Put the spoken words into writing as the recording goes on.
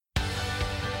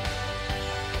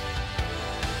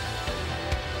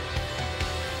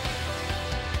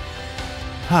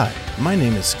Hi, my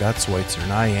name is Scott Schweitzer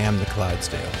and I am the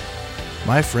Clydesdale.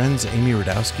 My friends Amy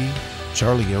Radowski,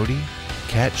 Charlie Yodi,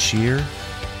 Kat Shear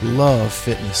love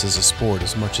fitness as a sport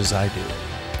as much as I do.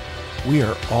 We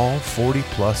are all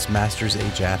 40-plus Masters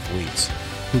age athletes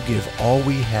who give all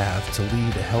we have to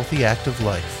lead a healthy, active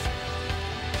life.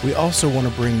 We also want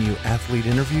to bring you athlete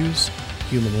interviews,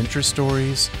 human interest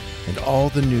stories, and all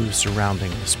the news surrounding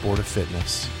the sport of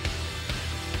fitness.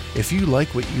 If you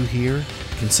like what you hear,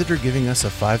 consider giving us a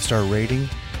 5-star rating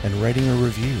and writing a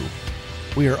review.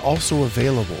 We are also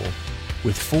available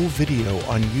with full video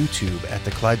on YouTube at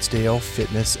the Clydesdale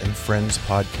Fitness and Friends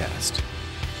podcast,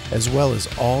 as well as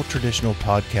all traditional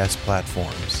podcast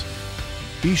platforms.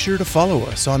 Be sure to follow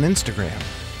us on Instagram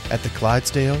at the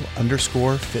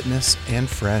Clydesdale_Fitness and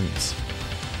Friends.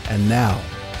 And now,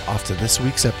 off to this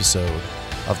week's episode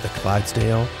of the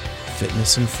Clydesdale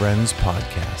Fitness and Friends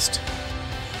podcast.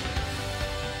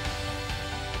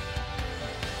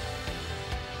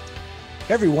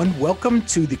 Hey everyone, welcome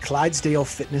to the Clydesdale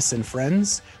Fitness and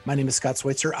Friends. My name is Scott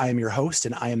Schweitzer. I am your host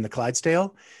and I am the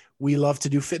Clydesdale. We love to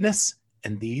do fitness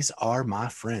and these are my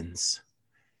friends.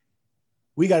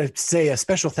 We got to say a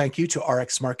special thank you to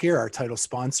RX Smart Gear, our title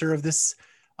sponsor of this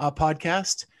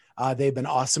podcast. They've been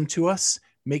awesome to us.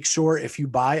 Make sure if you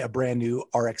buy a brand new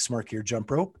RX Smart Gear jump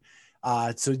rope,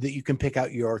 so that you can pick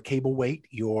out your cable weight,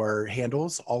 your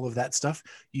handles, all of that stuff.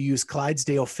 You use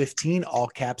Clydesdale 15, all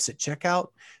caps at checkout,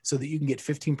 so that you can get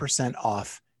 15%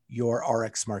 off your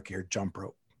RX Smart Gear jump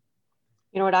rope.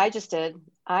 You know what I just did?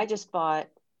 I just bought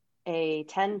a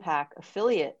 10-pack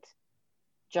affiliate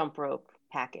jump rope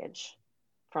package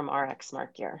from RX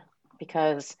Smart Gear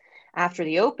because after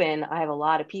the open, I have a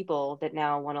lot of people that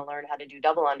now want to learn how to do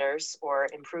double unders or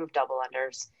improve double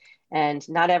unders. And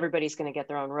not everybody's going to get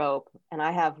their own rope. And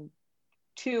I have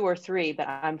 2 or 3, but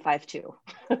I'm 5'2".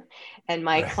 And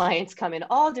my clients come in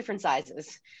all different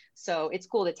sizes. So it's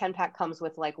cool. The 10-pack comes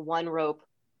with like one rope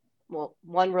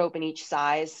in each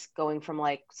size, going from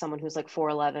like someone who's like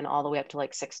 4'11" all the way up to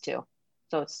like 6'2".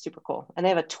 So it's super cool. And they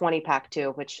have a 20-pack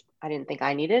too, which I didn't think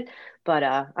I needed, but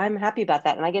I'm happy about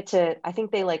that. And I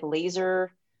think they like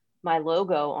laser my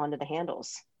logo onto the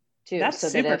handles too. That's so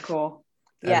super cool.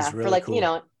 That is really for like, cool. You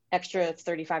know, extra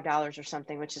 $35 or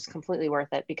something, which is completely worth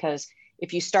it. Because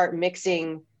if you start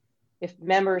mixing, if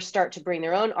members start to bring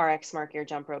their own RX Smart Gear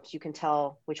jump ropes, you can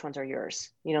tell which ones are yours.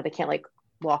 You know, they can't like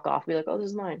walk off, be like, oh, this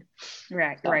is mine.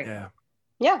 Right. So, right.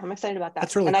 Yeah, I'm excited about that.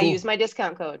 That's really cool. And I use my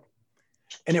discount code.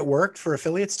 And it worked for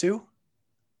affiliates too?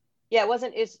 Yeah,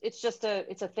 it's just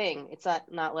it's a thing. It's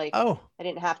not like, I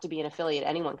didn't have to be an affiliate.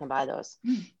 Anyone can buy those.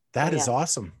 That is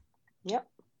awesome. Yep.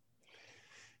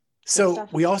 So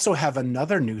we also have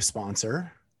another new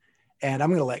sponsor, and I'm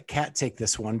going to let Kat take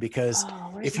this one because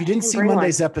if you didn't see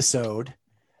Monday's episode,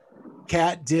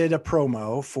 Kat did a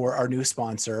promo for our new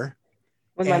sponsor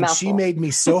and she made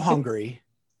me so hungry.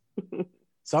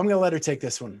 So I'm going to let her take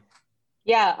this one.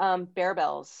 Yeah. Bear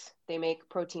Bells. They make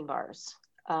protein bars.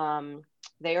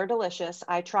 They are delicious.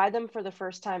 I tried them for the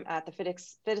first time at the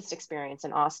Fittest Experience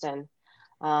in Austin.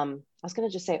 I was going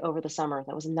to just say over the summer.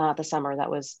 That was not the summer. That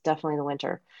was definitely the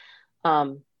winter.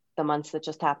 The months that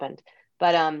just happened.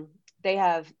 But they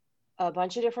have a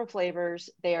bunch of different flavors.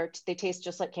 They taste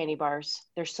just like candy bars.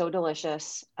 They're so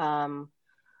delicious.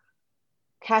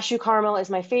 Cashew caramel is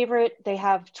my favorite. They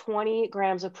have 20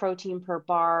 grams of protein per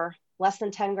bar, less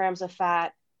than 10 grams of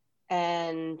fat,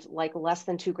 and like less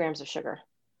than 2 grams of sugar.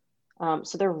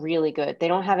 So they're really good. They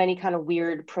don't have any kind of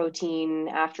weird protein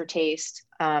aftertaste.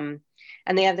 And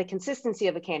they have the consistency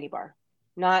of a candy bar.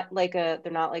 They're not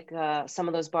like some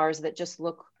of those bars that just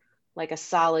look like a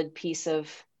solid piece of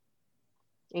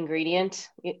ingredient.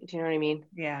 Do you know what I mean?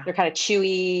 Yeah. They're kind of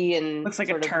chewy and looks like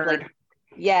a turd.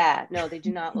 No, they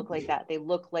do not look like that. They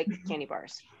look like candy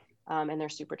bars. And they're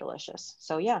super delicious.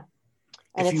 So yeah.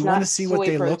 And if you want to see what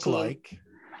they look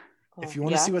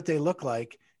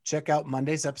like, check out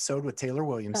Monday's episode with Taylor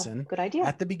Williamson. Good idea.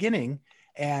 At the beginning.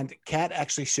 And Kat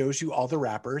actually shows you all the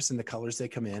wrappers and the colors they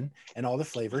come in and all the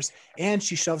flavors. And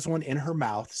she shoves one in her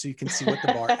mouth so you can see what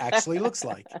the bar actually looks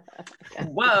like.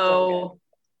 Whoa.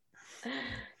 So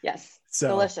yes. So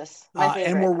delicious. My favorite.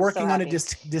 And we're working on a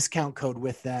discount code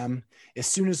with them. As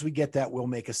soon as we get that, we'll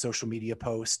make a social media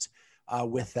post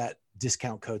with that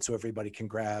discount code so everybody can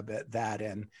grab that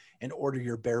and order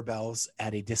your Bear Bells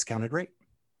at a discounted rate.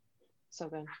 So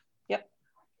good. Yep.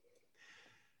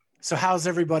 So how's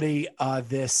everybody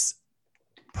this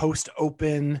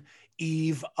post-open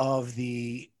eve of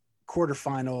the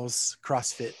quarterfinals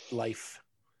CrossFit life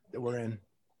that we're in?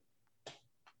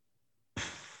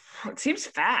 It seems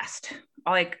fast.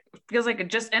 Like, feels like it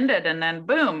just ended and then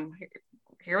boom,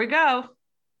 here we go.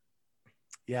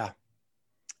 Yeah.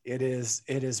 It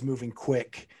is moving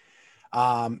quick.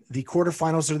 The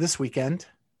quarterfinals are this weekend.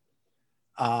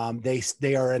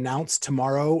 They are announced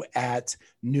tomorrow at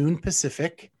noon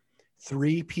Pacific,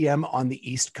 3 p.m. on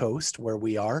the East Coast where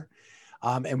we are.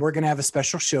 And we're going to have a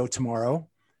special show tomorrow,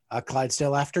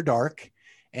 Clydesdale After Dark,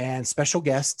 and special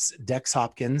guests, Dex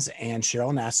Hopkins and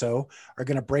Cheryl Nasso, are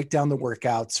going to break down the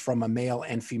workouts from a male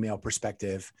and female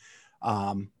perspective.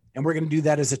 And we're going to do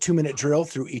that as a 2-minute drill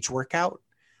through each workout.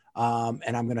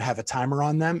 And I'm going to have a timer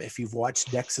on them. If you've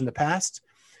watched Dex in the past,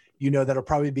 you know that'll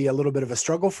probably be a little bit of a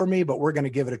struggle for me, but we're going to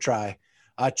give it a try.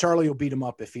 Charlie will beat him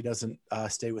up if he doesn't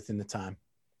stay within the time.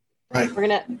 Right. We're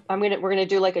gonna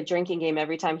do like a drinking game.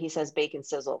 Every time he says bacon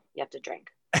sizzle, you have to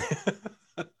drink.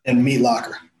 And meat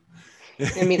locker.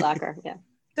 And meat locker, yeah.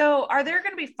 So are there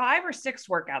going to be 5 or 6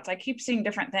 workouts? I keep seeing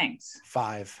different things.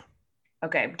 5.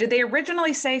 Okay. Did they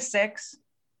originally say 6?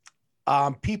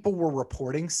 People were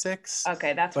reporting 6.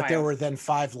 Okay, that's but why there were then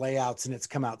 5 layouts, and it's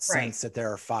come out since that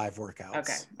there are 5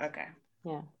 workouts. Okay.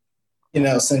 Yeah. You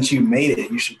know, since you made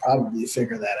it, you should probably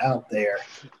figure that out there.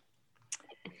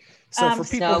 So for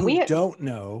people who don't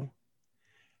know,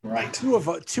 right, two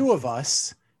of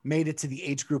us made it to the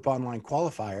Age Group Online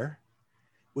Qualifier,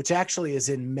 which actually is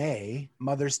in May,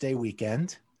 Mother's Day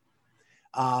weekend.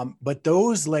 But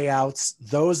those layouts,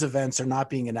 those events are not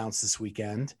being announced this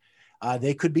weekend.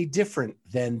 They could be different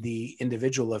than the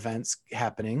individual events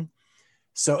happening.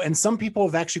 So, and some people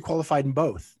have actually qualified in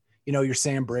both. You know, your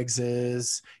Sam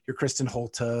Briggses, your Kristen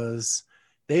Holtas,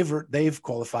 they've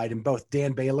qualified in both.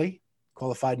 Dan Bailey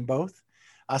qualified in both.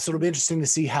 So it'll be interesting to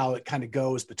see how it kind of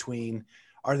goes between,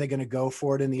 are they going to go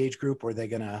for it in the age group, or are they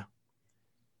going to,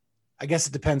 I guess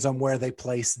it depends on where they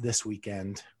place this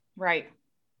weekend. Right.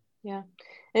 Yeah.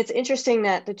 It's interesting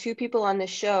that the 2 people on this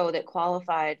show that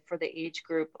qualified for the age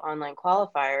group online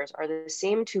qualifiers are the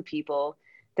same 2 people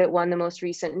that won the most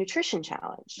recent nutrition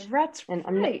challenge. That's and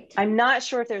right. I'm not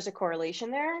sure if there's a correlation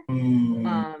there.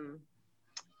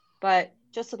 But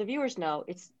just so the viewers know,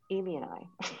 it's Amy and I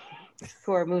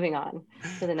who are moving on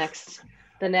to the next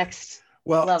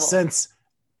level. Since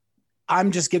I'm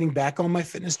just getting back on my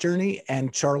fitness journey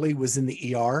and Charlie was in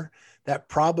the ER, that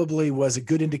probably was a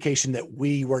good indication that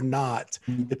we were not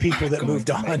the people that moved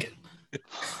on.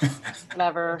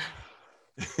 Never.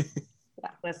 Yeah.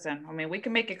 Listen, I mean, we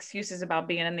can make excuses about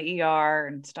being in the ER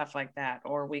and stuff like that,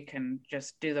 or we can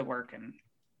just do the work and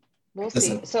we'll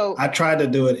see. So I tried to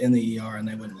do it in the ER and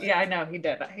they wouldn't let me. I know he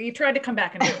did. He tried to come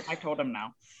back and do it. I told him no.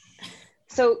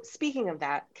 So speaking of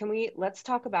that, let's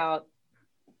talk about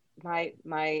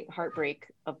my heartbreak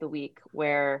of the week,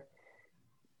 where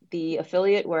the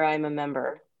affiliate where I'm a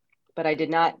member, but I did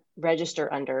not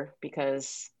register under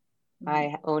because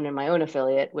I own my own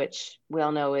affiliate, which we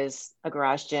all know is a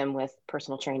garage gym with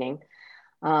personal training.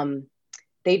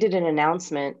 They did an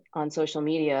announcement on social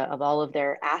media of all of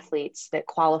their athletes that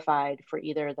qualified for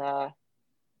either the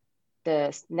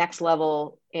next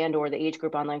level and or the age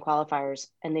group online qualifiers,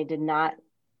 and they did not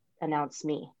announce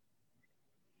me.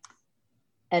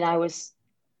 And I was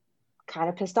kind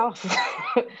of pissed off.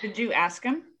 Did you ask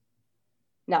him?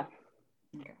 No.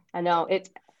 Okay. I know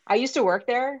I used to work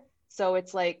there, so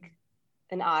it's like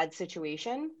an odd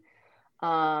situation.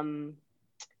 I'm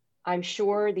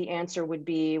sure the answer would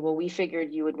be, well, we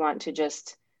figured you would want to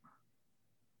just,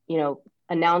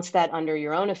 announce that under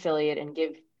your own affiliate and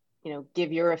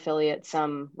give your affiliate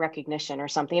some recognition or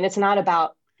something. And it's not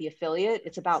about the affiliate,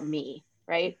 it's about me,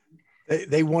 right?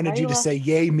 They wanted you to say,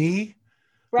 yay, me.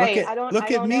 Right.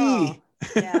 Look at me.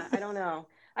 Yeah, I don't know.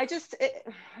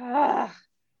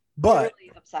 But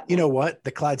really upset me. You know what?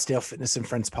 The Clydesdale Fitness and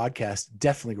Friends podcast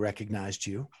definitely recognized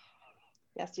you.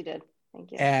 Yes, you did.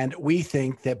 Thank you. And we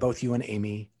think that both you and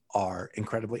Amy are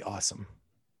incredibly awesome.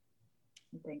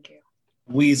 Thank you.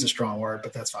 We is a strong word,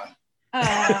 but that's fine.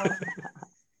 It's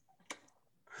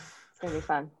going to be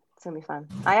fun.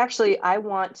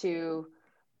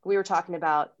 We were talking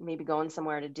about maybe going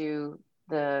somewhere to do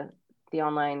the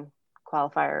online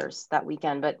qualifiers that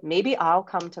weekend, but maybe I'll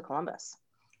come to Columbus.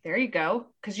 There you go.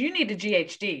 Because you need a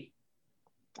GHD.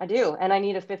 I do. And I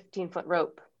need a 15-foot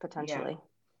rope potentially.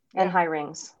 Yeah. And high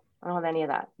rings. I don't have any of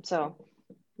that. So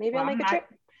maybe I'll make a trip.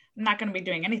 I'm not going to be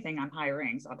doing anything on high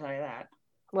rings. I'll tell you that.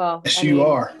 Well, yes, you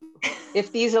are.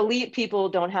 If these elite people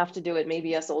don't have to do it,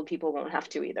 maybe us old people won't have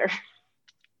to either.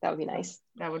 That would be nice.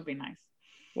 That would be nice.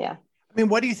 Yeah. I mean,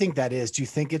 what do you think that is? Do you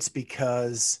think it's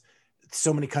because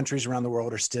so many countries around the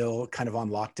world are still kind of on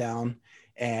lockdown?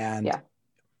 And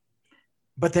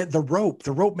but the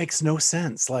rope makes no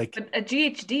sense. Like, but a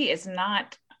GHD is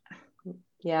not.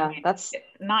 Yeah, that's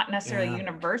not necessarily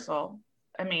universal.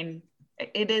 I mean,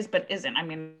 it is, but isn't. I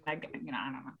mean, I don't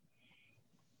know.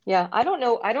 Yeah, I don't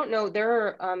know.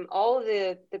 There are all of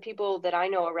the people that I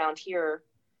know around here.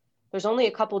 There's only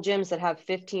a couple gyms that have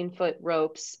 15-foot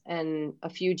ropes and a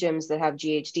few gyms that have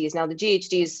GHDs. Now the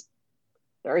GHDs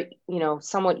are,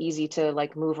 somewhat easy to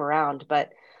like move around,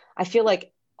 but I feel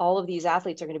like all of these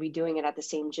athletes are going to be doing it at the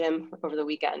same gym over the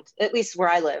weekend, at least where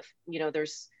I live.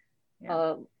 There's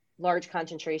a large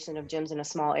concentration of gyms in a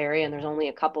small area, and there's only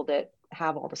a couple that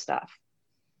have all the stuff.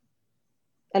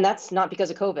 And that's not because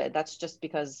of COVID. That's just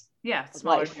because of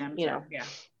life, gyms, Yeah.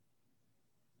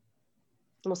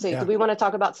 We'll see. Do we want to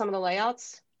talk about some of the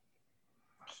layouts?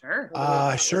 Sure.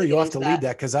 Sure. You'll have to lead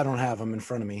that because I don't have them in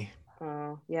front of me.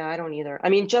 Yeah, I don't either. I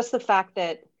mean, just the fact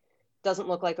that doesn't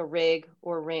look like a rig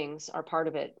or rings are part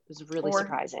of it is really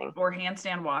surprising. Or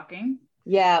handstand walking.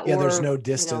 Yeah. Yeah, there's no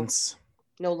distance.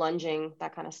 No lunging,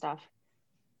 that kind of stuff.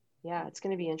 Yeah, it's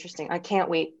going to be interesting. I can't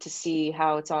wait to see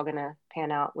how it's all going to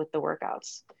pan out with the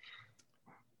workouts.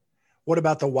 What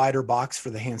about the wider box for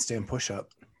the handstand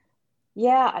push-up?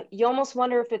 Yeah, you almost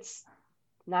wonder if it's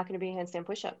not going to be a handstand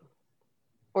push-up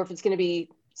or if it's going to be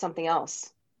something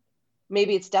else.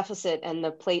 Maybe it's deficit and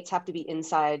the plates have to be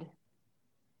inside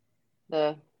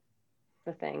the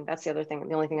thing. That's the other thing,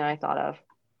 the only thing I thought of.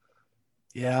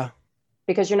 Yeah.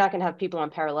 Because you're not going to have people on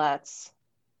parallettes,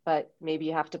 but maybe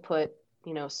you have to put,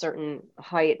 certain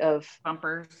height of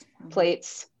bumpers,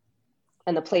 plates,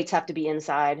 and the plates have to be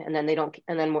inside, and then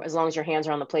as long as your hands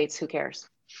are on the plates, who cares?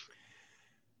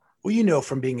 Well,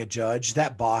 from being a judge,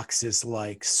 that box is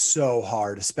like so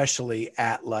hard, especially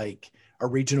at like a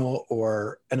regional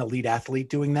or an elite athlete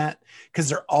doing that, because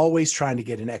they're always trying to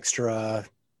get an extra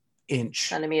inch.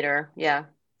 Centimeter. Yeah.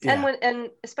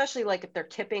 And especially like if they're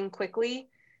kipping quickly,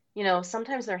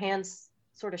 sometimes their hands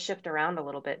sort of shift around a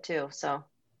little bit too. So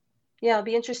yeah, it'll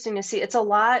be interesting to see. It's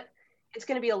going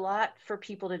to be a lot for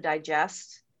people to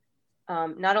digest.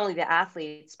 Not only the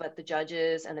athletes, but the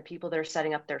judges and the people that are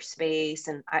setting up their space.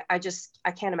 And I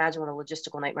can't imagine what a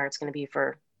logistical nightmare it's going to be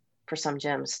for some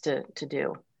gyms to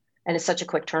do. And it's such a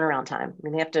quick turnaround time. I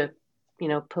mean, they have to,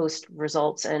 post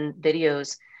results and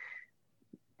videos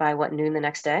by noon the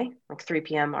next day, like 3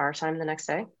 p.m. our time the next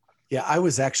day. Yeah, I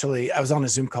was on a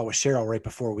Zoom call with Cheryl right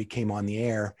before we came on the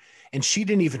air, and she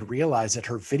didn't even realize that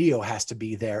her video has to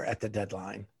be there at the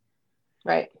deadline.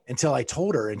 Right. Until I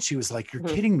told her, and she was like, "You're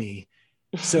kidding me."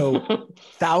 So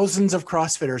thousands of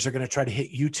CrossFitters are going to try to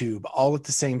hit YouTube all at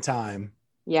the same time.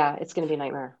 Yeah, it's going to be a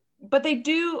nightmare. But they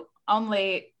do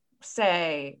only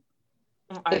say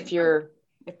if you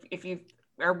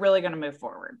are really going to move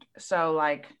forward. So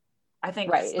like, I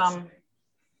think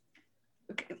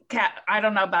Kat, I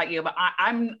don't know about you, but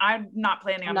I'm not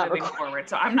planning on moving forward.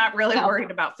 So I'm not really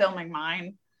worried about filming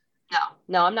mine.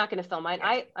 No, I'm not going to film mine.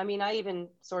 I mean, I even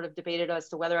sort of debated as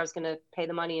to whether I was going to pay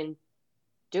the money and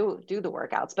do the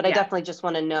workouts, but I definitely just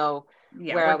want to know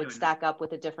where I would stack up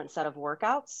with a different set of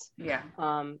workouts. Yeah.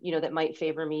 That might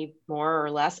favor me more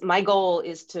or less. My goal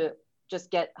is to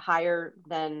just get higher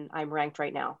than I'm ranked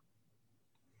right now.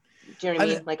 Do you know what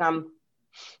I mean? Like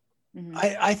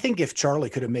I think if Charlie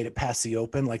could have made it past the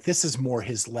open, like this is more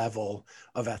his level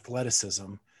of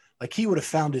athleticism. Like he would have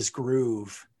found his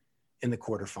groove in the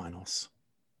quarterfinals.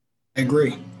 I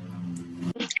agree.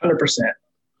 100%.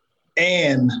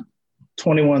 And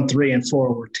 21, 3, and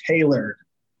 4 were tailored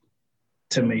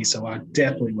to me. So I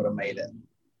definitely would have made it.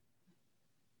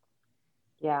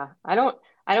 Yeah. I don't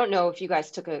know if you guys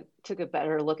took a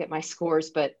better look at my scores,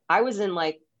 but I was in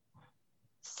like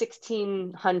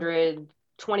 1,600,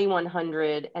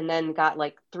 2,100, and then got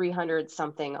like 300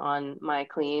 something on my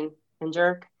clean and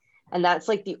jerk. And that's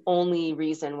like the only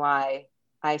reason why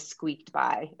I squeaked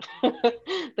by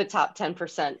the top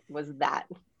 10% was that.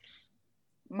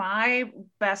 My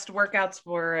best workouts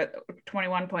were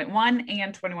 21.1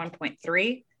 and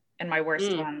 21.3, and my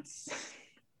worst ones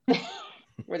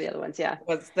were the other ones. Yeah.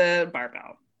 Was the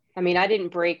barbell. I mean, I didn't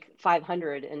break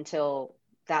 500 until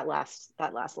that last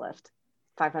lift.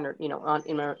 500, in the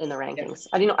rankings.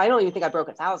 Yeah. I don't even think I broke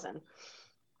 1,000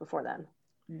 before then.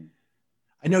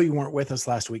 I know you weren't with us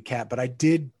last week, Kat, but I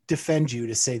did defend you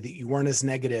to say that you weren't as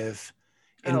negative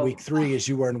in week 3 as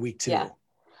you were in week 2. Yeah.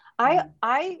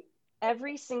 I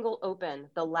every single open,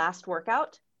 the last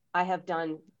workout, I have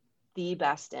done the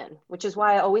best in, which is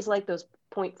why I always like those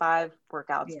 0.5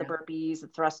 workouts, the burpees, the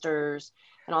thrusters,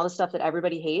 and all the stuff that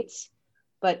everybody hates.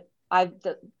 But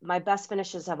my best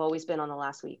finishes have always been on the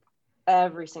last week,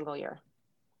 every single year.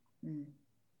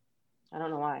 I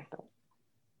don't know why, but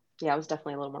yeah, I was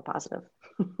definitely a little more positive.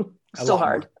 Still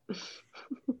hard.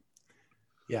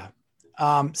 Yeah.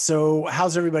 So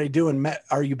how's everybody doing?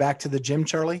 Are you back to the gym,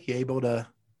 Charlie? You able to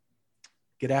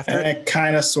get after it?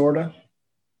 Kind of, sort of.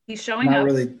 He's showing up.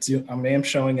 I am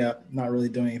showing up, not really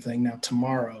doing anything. Now,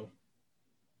 tomorrow,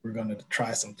 we're going to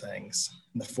try some things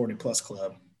in the 40 Plus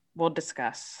Club. We'll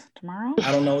discuss tomorrow.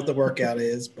 I don't know what the workout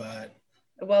is, but.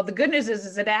 Well, the good news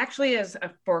is it actually is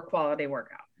a 4-quality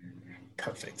workout.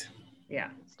 Perfect. Yeah.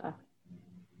 Then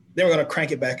we're going to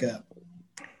crank it back up.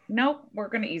 Nope, we're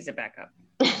going to ease it back up.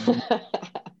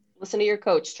 Listen to your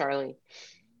coach, Charlie.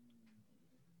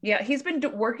 Yeah, he's been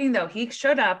working though. He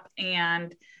showed up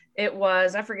and it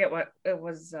was, I forget what it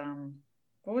was.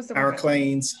 What was the Power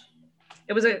cleans?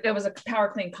 It was a power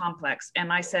clean complex.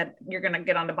 And I said, you're going to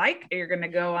get on the bike. You're going to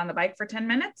go on the bike for 10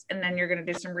 minutes and then you're going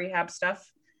to do some rehab stuff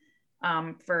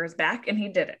for his back. And he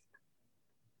did it.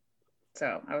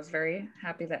 So I was very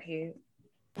happy that he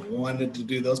wanted to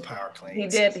do those power cleans. He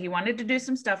did. He wanted to do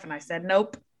some stuff and I said,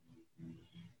 nope.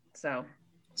 So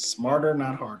smarter,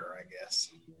 not harder, I guess.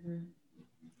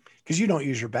 Because you don't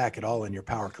use your back at all in your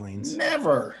power cleans.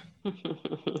 Never.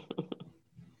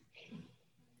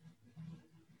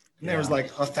 There was like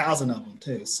 1,000 of them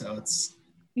too. So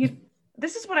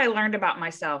this is what I learned about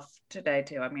myself today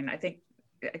too. I mean, I think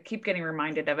I keep getting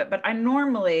reminded of it, but I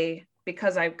normally,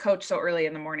 because I coach so early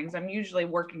in the mornings, I'm usually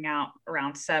working out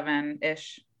around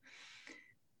 7-ish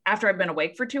after I've been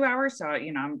awake for 2 hours. So,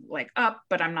 I'm like up,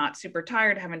 but I'm not super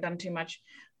tired. Haven't done too much,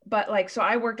 but so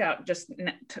I worked out just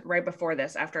right before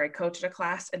this, after I coached a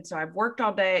class. And so I've worked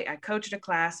all day, I coached a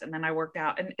class, and then I worked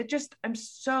out, and I'm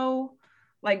so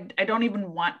I don't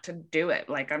even want to do it.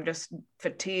 I'm just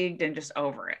fatigued and just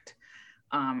over it.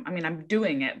 I'm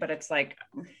doing it, but it's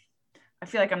I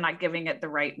feel like I'm not giving it the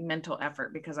right mental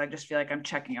effort because I just feel like I'm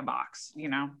checking a box,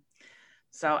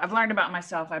 So I've learned about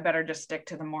myself. I better just stick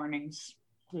to the mornings.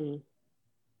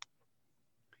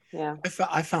 Yeah.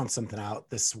 I found something out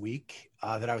this week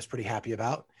that I was pretty happy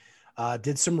about.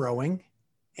 Did some rowing,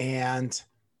 and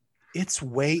it's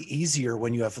way easier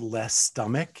when you have less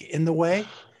stomach in the way.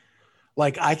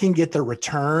 I can get the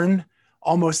return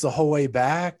almost the whole way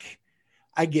back.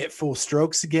 I get full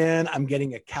strokes again. I'm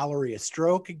getting a calorie a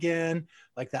stroke again.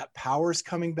 That power's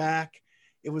coming back.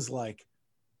 It was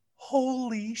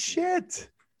holy shit.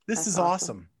 This is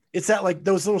awesome. It's that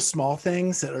those little small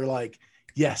things that are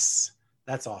yes,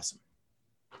 that's awesome.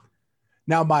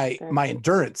 Now my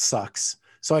endurance sucks.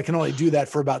 So I can only do that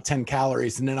for about 10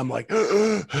 calories. And then I'm like,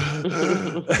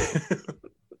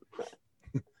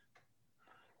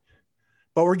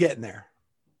 but we're getting there.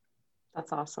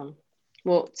 That's awesome.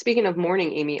 Well, speaking of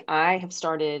morning, Amy, I have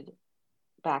started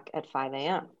back at 5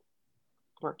 a.m.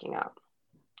 working out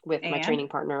with my training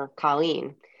partner,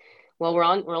 Colleen. Well, we're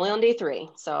only on day 3,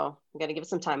 so we got to give it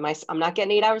some time. I'm not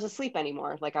getting 8 hours of sleep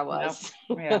anymore like I was.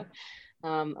 Nope. Yeah.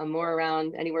 I'm more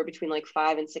around anywhere between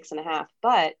 5 and 6.5,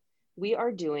 but we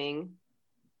are doing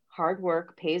hard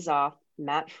work pays off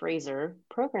Matt Fraser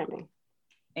programming.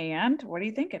 And what are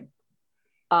you thinking?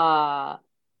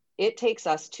 It takes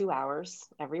us 2 hours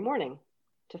every morning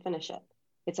to finish it.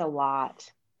 It's a lot.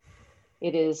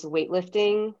 It is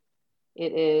weightlifting.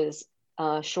 It is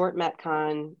short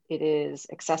Metcon. It is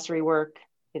accessory work.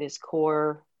 It is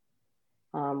core.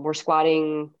 We're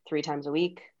squatting 3 times a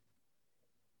week.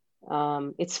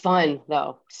 It's fun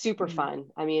though, super fun.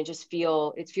 I mean,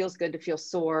 it feels good to feel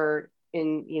sore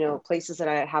in, places that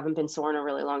I haven't been sore in a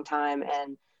really long time.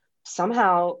 And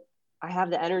somehow I have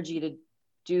the energy to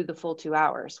do the full 2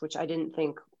 hours, which I didn't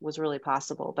think was really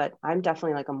possible, but I'm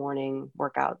definitely a morning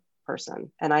workout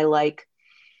person. And I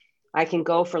can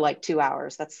go for 2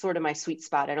 hours. That's sort of my sweet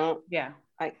spot.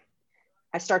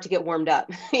 I start to get warmed up,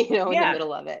 in the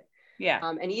middle of it. Yeah.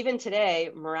 And even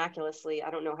today, miraculously, I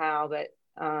don't know how, but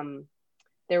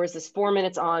there was this 4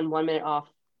 minutes on, 1 minute off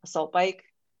assault bike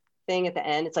thing at the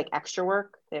end. It's extra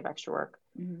work. They have extra work.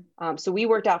 Mm-hmm. So we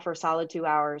worked out for a solid 2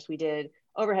 hours. We did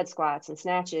overhead squats and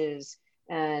snatches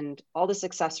and all this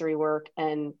accessory work.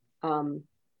 And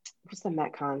what's the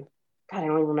Metcon? God, I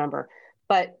don't even remember.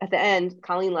 But at the end,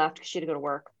 Colleen left because she had to go to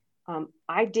work.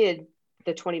 I did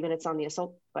the 20 minutes on the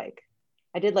assault bike.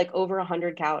 I did over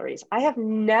 100 calories. I have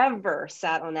never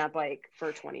sat on that bike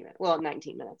for 20 minutes. Well,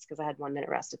 19 minutes because I had 1 minute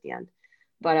rest at the end.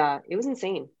 But it was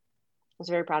insane. I was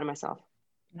very proud of myself.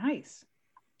 Nice.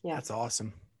 Yeah. That's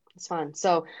awesome. It's fun.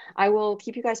 So I will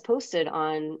keep you guys posted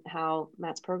on how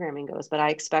Matt's programming goes, but I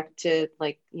expect to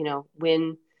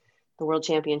win the world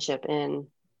championship in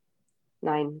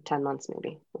 9-10 months,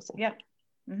 maybe. We'll see. Yeah.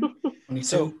 Mm-hmm.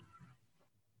 So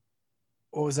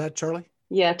what was that, Charlie?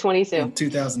 Yeah. 22. In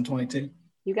 2022.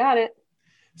 You got it.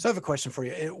 So I have a question for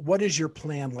you. What is your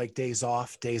plan? Days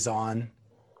off, days on?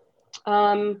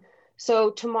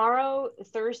 So tomorrow,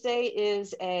 Thursday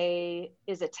is a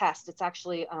test. It's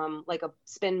actually a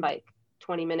spin bike,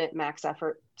 20-minute max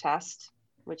effort test,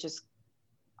 which is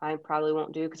I probably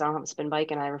won't do because I don't have a spin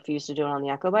bike and I refuse to do it on the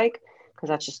Echo bike because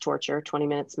that's just torture, 20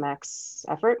 minutes max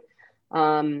effort.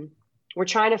 We're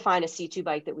trying to find a C2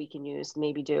 bike that we can use,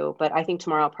 maybe do, but I think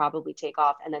tomorrow I'll probably take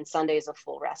off, and then Sunday is a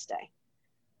full rest day.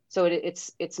 So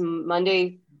it's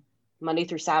Monday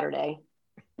through Saturday,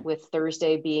 with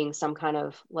Thursday being some kind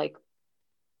of like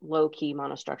low key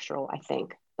monostructural, I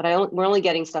think. But we're only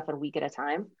getting stuff a week at a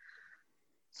time.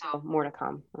 So more to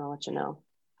come, and I'll let you know.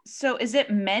 So is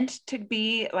it meant to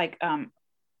be like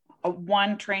a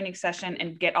one training session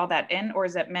and get all that in, or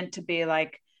is it meant to be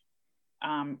like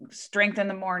strength in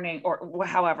the morning, or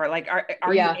however, like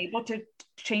are you able to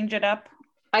change it up?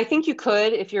 I think you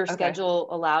could, if your schedule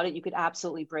allowed it, you could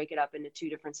absolutely break it up into 2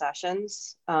 different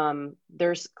sessions.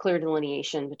 There's clear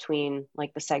delineation between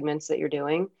like the segments that you're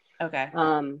doing. Okay.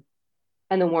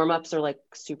 And the warm-ups are like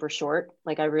super short.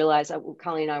 Like I realized,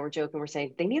 Colleen and I were joking, we're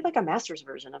saying they need like a master's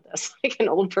version of this, like an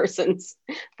old person's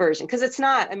version. Cause it's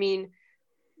not, I mean,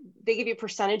 they give you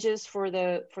percentages for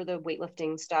the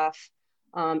weightlifting stuff.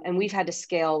 And we've had to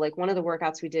scale, like one of the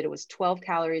workouts we did, it was 12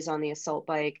 calories on the assault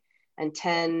bike and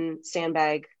 10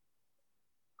 sandbag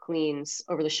cleans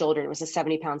over the shoulder. It was a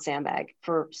 70-pound sandbag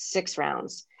for 6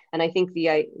 rounds. And I think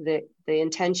the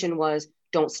intention was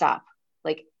don't stop,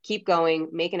 like keep going,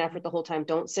 make an effort the whole time.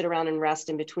 Don't sit around and rest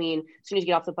in between. As soon as you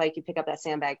get off the bike, you pick up that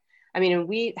sandbag. I mean, and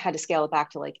we had to scale it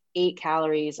back to like 8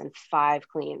 calories and 5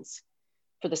 cleans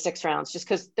for the 6 rounds, just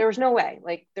because there was no way,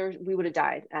 like we would have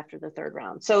died after the 3rd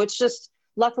round. So it's just,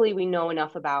 luckily we know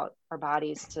enough about our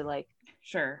bodies to like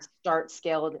start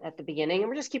scaled at the beginning, and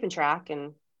we're just keeping track,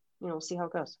 and we'll see how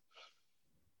it goes.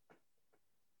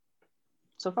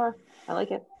 So far, I like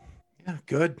it. Yeah,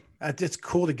 good. It's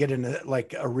cool to get into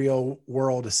like a real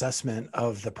world assessment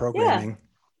of the programming.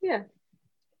 Yeah.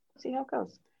 See how it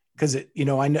goes. Because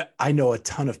I know a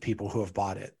ton of people who have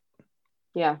bought it.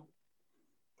 Yeah.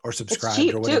 Or subscribed, it's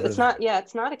cheap, or whatever. Too. It's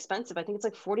not expensive. I think it's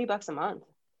like $40 a month.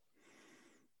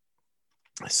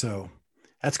 So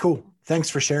that's cool.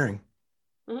 Thanks for sharing.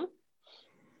 Mm-hmm.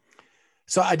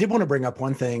 So I did want to bring up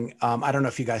one thing. I don't know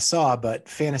if you guys saw, but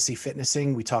Fantasy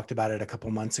Fitnessing, we talked about it a couple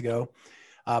months ago,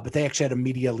 but they actually had a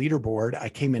media leaderboard. I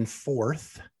came in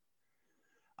 4th.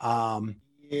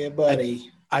 Yeah,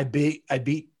 buddy. I beat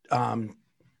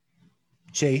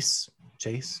Chase.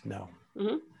 No.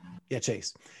 Mm-hmm. Yeah,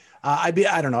 Chase. I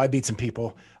beat some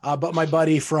people, but my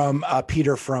buddy from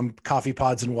Peter from Coffee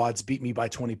Pods and Wads beat me by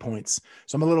 20 points.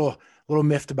 So I'm a little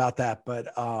miffed about that, but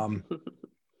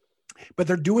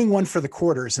they're doing one for the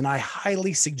quarters, and I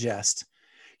highly suggest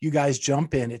you guys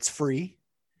jump in. It's free.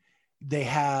 They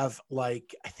have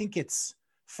like, I think it's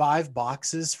 5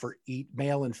 boxes for each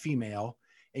male and female,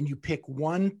 and you pick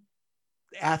one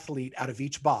athlete out of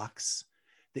each box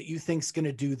that you think is going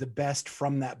to do the best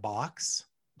from that box.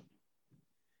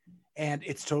 And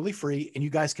it's totally free. And you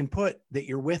guys can put that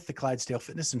you're with the Clydesdale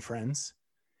Fitness and Friends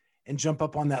and jump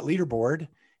up on that leaderboard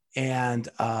and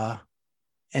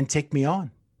take me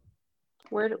on.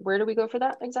 Where do we go for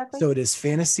that exactly? So it is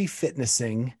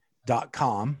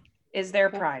fantasyfitnessing.com. Is there a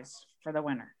prize for the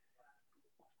winner?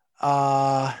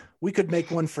 We could make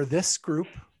one for this group.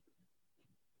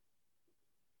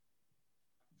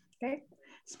 Okay.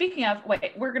 Speaking of,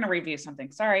 wait, we're going to review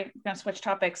something. Sorry, I'm going to switch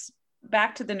topics.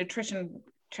 Back to the nutrition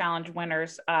challenge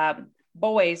winners.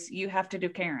 Boys, you have to do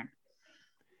Karen.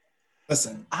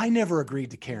 Listen, I never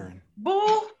agreed to Karen.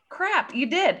 Bull crap, you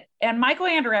did. And Michael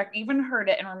Anderek even heard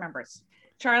it and remembers.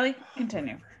 Charlie,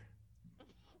 continue.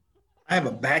 I have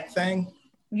a back thing.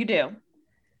 You do.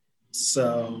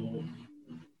 So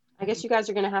I guess you guys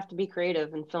are going to have to be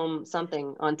creative and film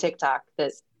something on TikTok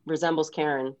that resembles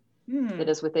Karen that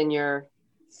is within your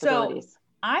abilities. So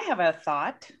I have a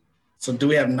thought. So do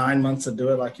we have 9 months to do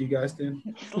it like you guys did?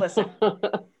 Listen,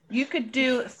 you could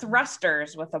do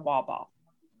thrusters with a wall ball.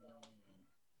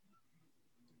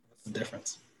 What's the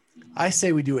difference? I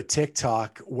say we do a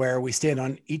TikTok where we stand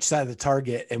on each side of the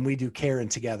target and we do Karen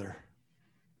together.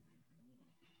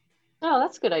 Oh,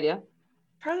 that's a good idea.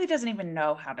 Charlie doesn't even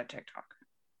know how to TikTok.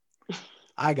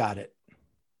 I got it.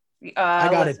 I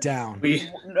got it down.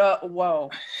 Whoa.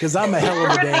 Because I'm a hell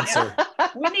of a dancer.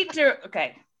 We need to,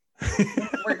 okay.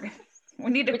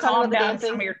 We need to calm down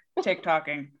some of your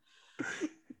TikToking.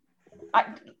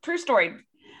 True story.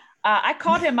 I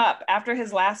called him up after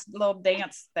his last little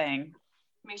dance thing.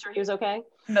 Make sure he was okay.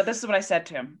 No, this is what I said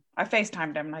to him. I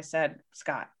FaceTimed him and I said,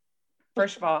 Scott,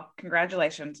 first of all,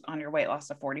 congratulations on your weight loss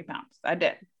of 40 pounds. I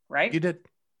did, right? You did.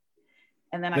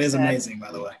 And then it is amazing,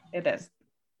 by the way. It is.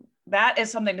 That is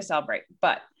something to celebrate.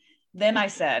 But then I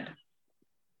said,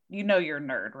 you know you're a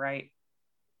nerd, right?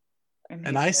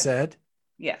 And I said,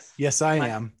 yes. Yes, I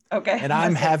am. Okay. And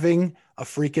I'm having a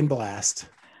freaking blast.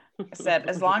 I said,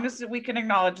 as long as we can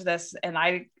acknowledge this, and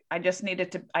I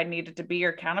needed to be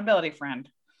your accountability friend.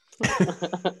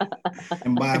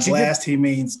 And by blast, he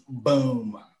means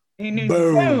boom. He knew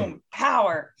boom,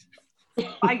 power,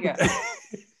 fire.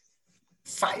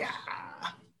 Fire.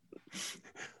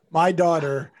 My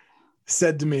daughter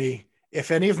said to me,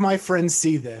 if any of my friends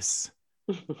see this,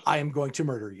 I am going to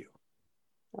murder you.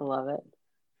 I love it.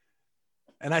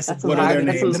 And I said, what are their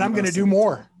names? Then I'm going to do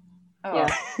more. Oh.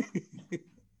 Yeah.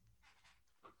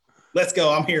 Let's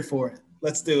go. I'm here for it.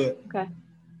 Let's do it. Okay.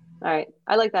 All right.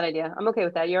 I like that idea. I'm okay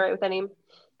with that. You all right with that name?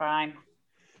 Fine.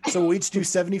 So we'll each do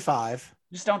 75.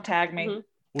 Just don't tag me. Mm-hmm.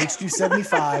 We'll each do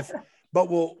 75, but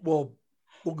we'll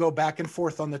go back and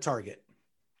forth on the target.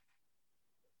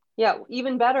 Yeah.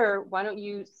 Even better. Why don't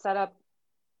you set up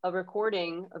a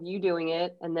recording of you doing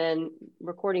it and then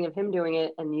recording of him doing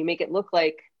it, and you make it look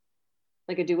like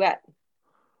a duet.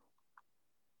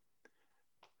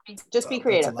 Just be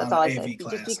creative. That's all I said.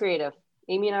 Just be creative.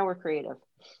 Amy and I were creative.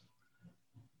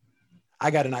 I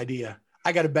got an idea.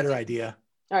 I got a better idea.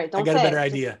 All right. Don't I got say a better it.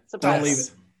 idea. Don't leave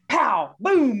it. Pow,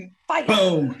 boom, fight.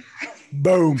 Boom.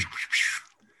 Boom.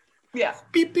 Yeah.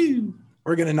 Beep, beep.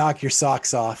 We're going to knock your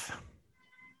socks off.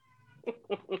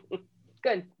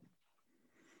 Good.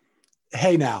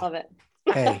 Hey now. Love it.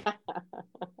 Hey.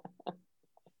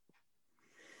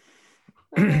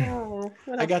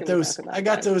 I got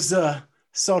those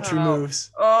sultry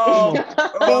moves. Oh.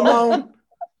 Come on.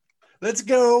 Let's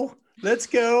go.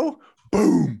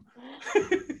 Boom.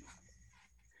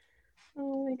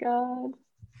 Oh my God.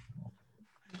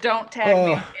 Don't tag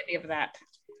me in any of that.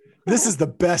 This is the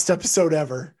best episode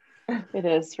ever. It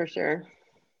is for sure.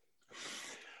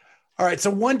 All right. So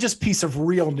one just piece of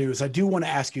real news I do want to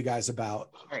ask you guys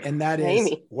about, and that is,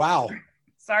 Amy. wow.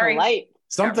 Sorry. Light.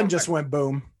 Something just went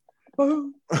boom.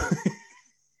 Boom.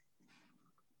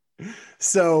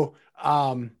 So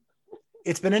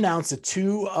it's been announced that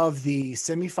 2 of the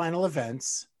semifinal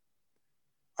events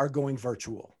are going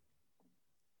virtual.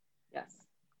 Yes.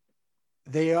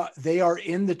 They are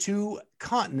in the 2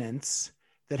 continents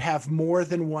that have more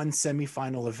than one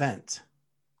semifinal event.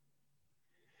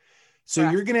 So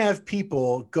Correct. you're going to have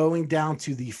people going down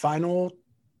to the final,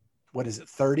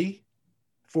 30,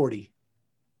 40,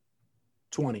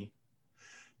 20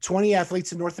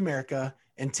 athletes in North America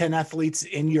and 10 athletes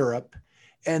in Europe.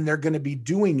 And they're going to be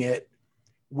doing it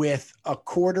with a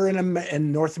quarter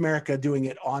in North America doing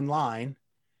it online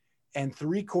and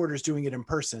 3/4 doing it in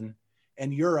person,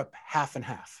 and Europe half and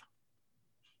half.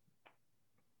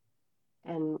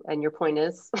 And your point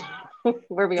is,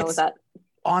 where are we going with that?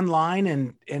 Online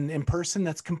and in person,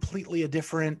 that's completely a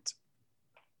different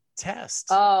test.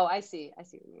 Oh, I see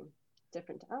what you mean.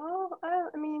 Different.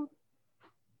 I mean,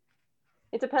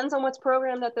 it depends on what's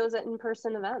programmed at those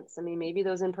in-person events. I mean, maybe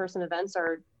those in-person events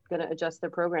are going to adjust their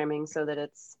programming so that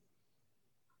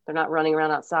they're not running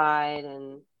around outside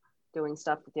and doing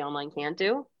stuff that the online can't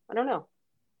do. I don't know.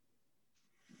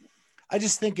 I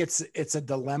just think it's a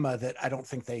dilemma that I don't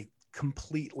think they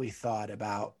completely thought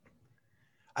about.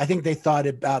 I think they thought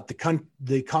about the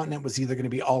continent was either going to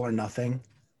be all or nothing.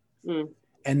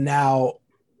 And now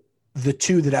the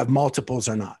 2 that have multiples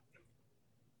are not.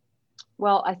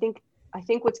 Well, I think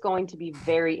what's going to be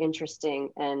very interesting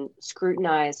and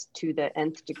scrutinized to the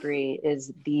nth degree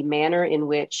is the manner in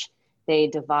which they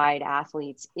divide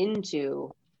athletes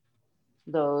into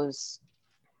those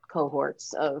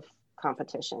cohorts of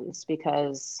competitions,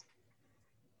 because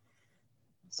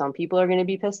some people are going to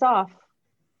be pissed off,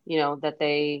 that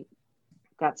they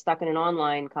got stuck in an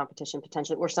online competition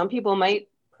potentially, or some people might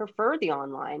prefer the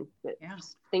online, but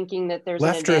thinking that there's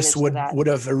leftists would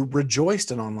have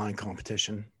rejoiced in online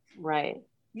competition. Right.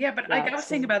 Yeah, but I was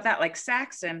thinking about that, like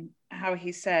Saxon, how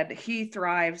he said he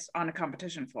thrives on a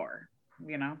competition floor,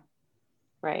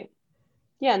 Right.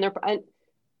 Yeah,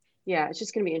 it's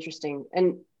just going to be interesting.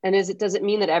 And does it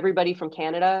mean that everybody from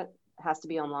Canada has to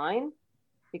be online?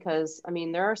 Because I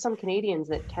mean, there are some Canadians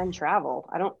that can travel.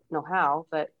 I don't know how,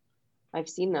 but I've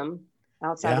seen them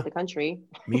outside of the country.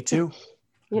 Me too.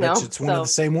 It's one of the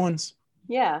same ones.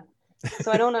 Yeah.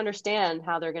 So I don't understand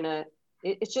how they're gonna.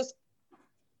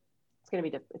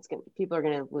 People are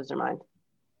gonna lose their mind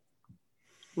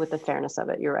with the fairness of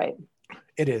it. You're right.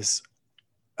 It is.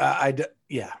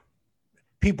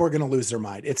 People are going to lose their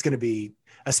mind. It's going to be,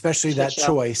 especially that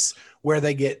choice where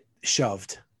they get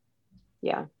shoved.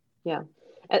 Yeah. Yeah.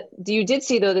 You did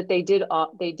see though that they did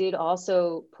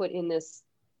also put in this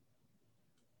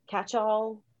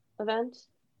catch-all event,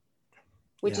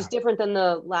 which is different than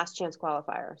the last chance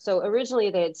qualifier. So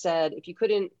originally they had said, if you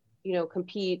couldn't,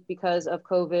 compete because of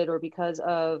COVID or because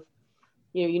of,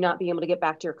 you not being able to get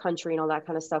back to your country and all that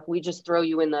kind of stuff, we just throw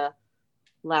you in the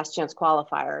last chance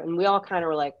qualifier. And we all kind of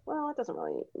were like, well, it doesn't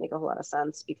really make a whole lot of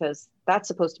sense, because that's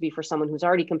supposed to be for someone who's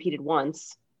already competed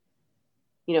once,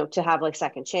 you know, to have like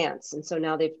second chance. And so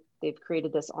now they've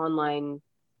created this online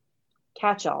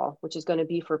catch-all, which is going to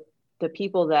be for the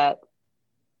people that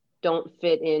don't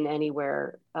fit in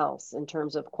anywhere else in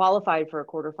terms of qualified for a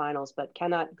quarterfinals, but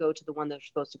cannot go to the one they're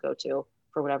supposed to go to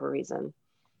for whatever reason.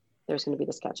 There's going to be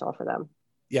this catch-all for them.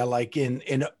 Yeah, like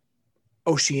in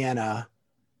Oceania,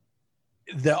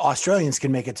 the Australians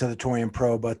can make it to the Torian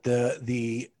Pro, but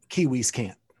the Kiwis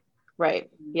can't. Right.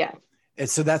 Yeah. And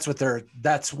so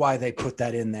that's why they put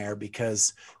that in there,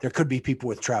 because there could be people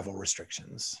with travel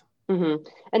restrictions. Mm-hmm.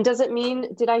 And does it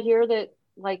mean, did I hear that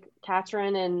like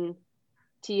Katrin and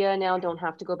Tia now don't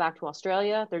have to go back to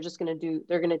Australia? They're going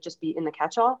to just be in the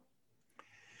catch-all?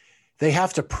 They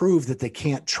have to prove that they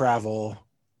can't travel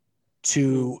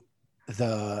to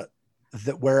the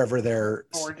wherever their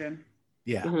origin.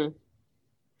 Yeah. Mm-hmm.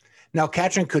 Now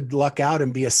Katrin could luck out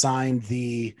and be assigned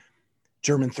the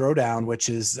German Throwdown, which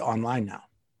is online now.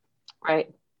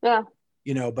 Right. Yeah.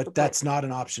 You know, but that's not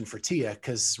an option for Tia,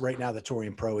 because right now the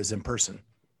Torian Pro is in person.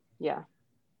 Yeah.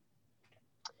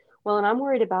 Well, and I'm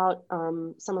worried about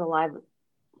some of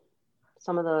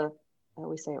the, I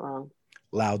always say it wrong.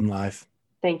 Loud and Live.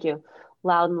 Thank you.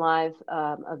 Loud and Live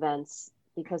events,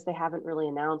 because they haven't really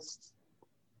announced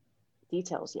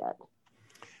details yet.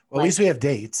 Well, at least we have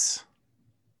dates.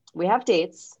 We have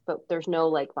dates, but there's no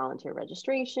like volunteer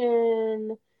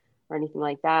registration or anything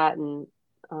like that. And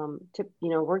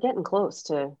we're getting close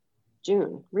to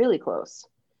June, really close.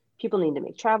 People need to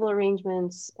make travel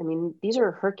arrangements. I mean, these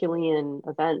are Herculean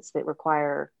events that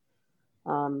require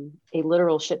a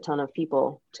literal shit ton of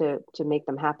people to make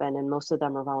them happen, and most of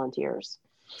them are volunteers.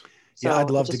 So yeah, I'd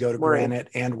love to go to Granite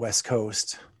and West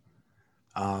Coast.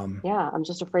 Yeah, I'm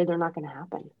just afraid they're not going to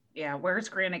happen. Yeah, where's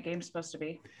Granite Games supposed to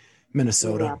be?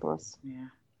 Minnesota. Minneapolis. Yeah.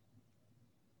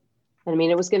 And I mean,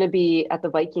 it was going to be at the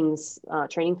Vikings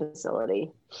training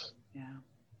facility. Yeah.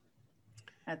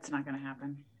 That's not going to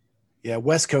happen. Yeah,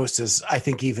 West Coast is, I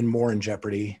think, even more in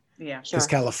jeopardy. Yeah. Because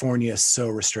California is so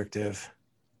restrictive.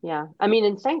 Yeah. I mean,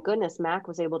 and thank goodness Mac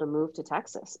was able to move to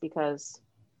Texas, because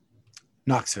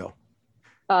Knoxville.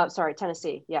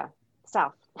 Tennessee. Yeah.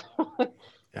 South.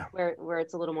 Yeah. Where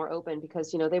it's a little more open,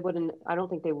 because, they wouldn't, I don't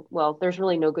think there's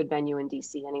really no good venue in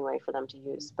DC anyway for them to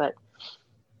use. But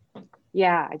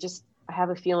yeah, I have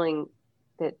a feeling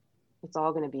that it's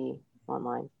all going to be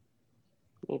online.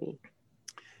 Maybe.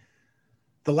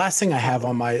 The last thing I have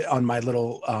on my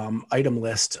little item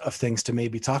list of things to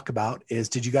maybe talk about is,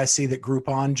 did you guys see that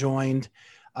Groupon joined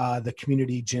the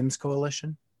Community Gyms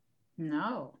Coalition?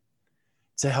 No.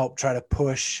 To help try to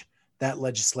push that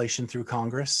legislation through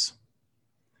Congress.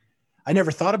 I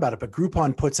never thought about it, but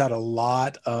Groupon puts out a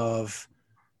lot of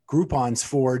Groupons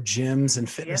for gyms and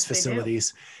fitness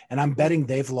facilities. And I'm betting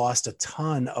they've lost a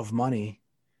ton of money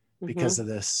because of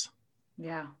this.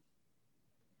 Yeah.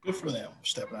 Good for them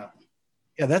stepping up.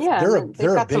 Yeah, they're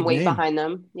got a big some weight name behind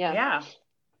them. Yeah. Yeah.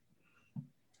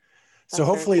 So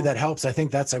hopefully that helps. I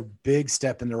think that's a big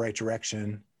step in the right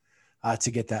direction to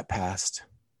get that passed.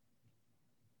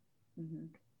 Mm-hmm.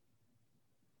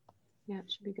 Yeah,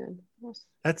 it should be good. Yes.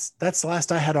 That's the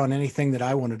last I had on anything that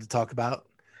I wanted to talk about,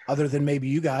 other than maybe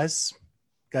you guys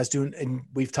doing, and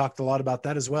we've talked a lot about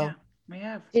that as well. Yeah, we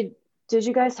have. Did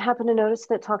you guys happen to notice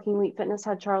that Talking Elite Fitness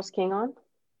had Charles King on?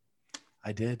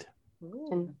 I did.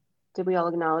 And did we all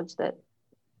acknowledge that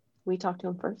we talked to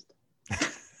him first?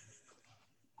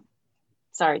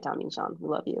 Sorry, Tommy and Sean, we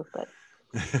love you, but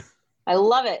I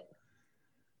love it.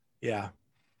 Yeah.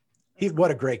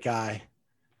 What a great guy.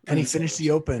 And he finished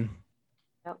the Open.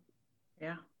 Yep.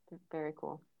 Yeah. Very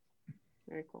cool.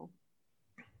 Very cool.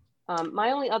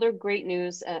 My only other great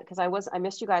news, because I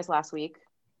missed you guys last week.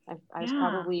 I was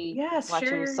probably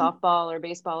watching softball or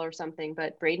baseball or something,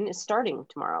 but Braden is starting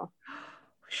tomorrow.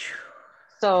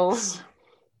 So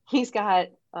he's got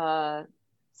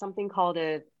something called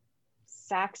a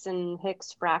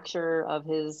Saxon-Hicks fracture of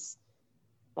his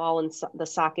ball and the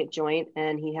socket joint,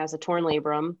 and he has a torn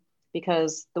labrum,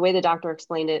 because the way the doctor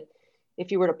explained it,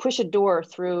 if you were to push a door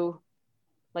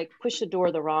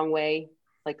the wrong way,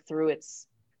 like through its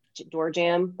door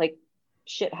jamb, like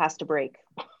shit has to break.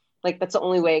 Like that's the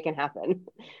only way it can happen.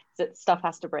 That stuff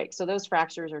has to break. So those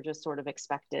fractures are just sort of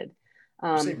expected.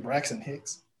 Say Braxton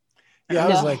Hicks. Yeah, I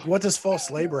was like, what does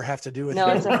false labor have to do with it? No,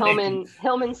 it's a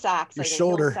Hillman Sachs. Your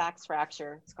shoulder. Hillman Sachs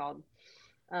fracture, it's called.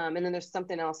 And then there's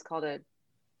something else called a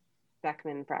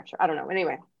Beckman fracture. I don't know.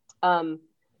 Anyway,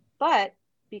 but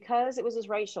because it was his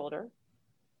right shoulder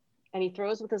and he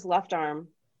throws with his left arm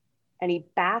and he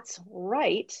bats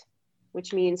right,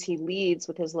 which means he leads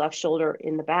with his left shoulder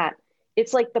in the bat,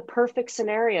 it's like the perfect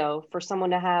scenario for someone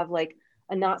to have like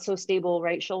a not so stable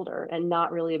right shoulder and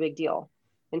not really a big deal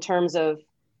in terms of,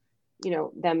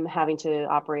 them having to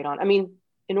operate on. I mean,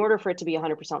 in order for it to be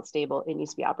 100% stable, it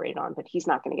needs to be operated on, but he's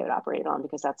not going to get it operated on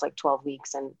because that's like 12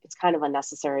 weeks and it's kind of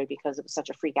unnecessary because it was such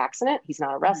a freak accident. He's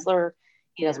not a wrestler.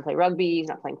 He doesn't play rugby. He's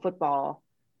not playing football.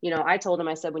 I told him,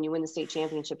 I said, when you win the state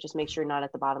championship, just make sure you're not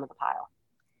at the bottom of the pile.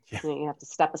 Yeah. You have to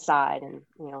step aside and,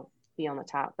 be on the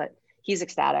top, but he's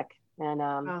ecstatic. And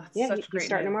he's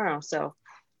starting tomorrow. So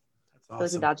that's I feel like we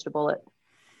awesome. dodged a bullet.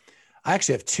 I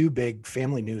actually have two big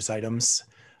family news items.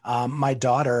 My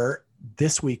daughter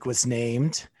this week was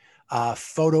named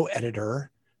photo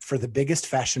editor for the biggest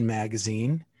fashion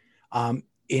magazine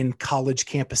in college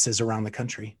campuses around the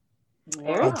country.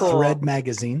 Very Called cool. Thread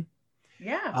Magazine.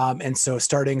 Yeah. And so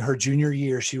starting her junior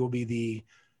year, she will be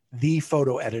the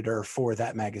photo editor for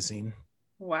that magazine.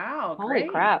 Wow. Holy Great.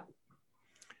 crap.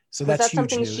 So Was that's that huge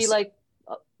something news. she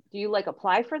do you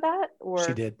apply for that or?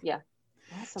 She did. Yeah.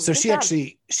 Awesome. So Good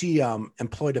she job.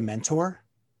 employed a mentor.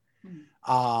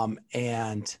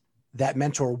 And that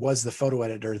mentor was the photo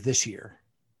editor this year.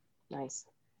 Nice.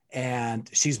 And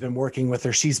she's been working with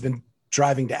her. She's been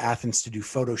driving to Athens to do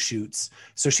photo shoots.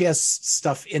 So she has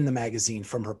stuff in the magazine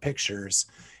from her pictures.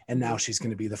 And now she's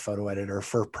going to be the photo editor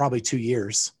for probably 2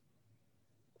 years.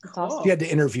 That's awesome. She had to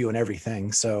interview and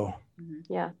everything. So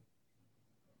Yeah.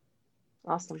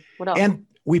 Awesome. What else? and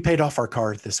we paid off our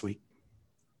car this week.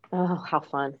 Oh, how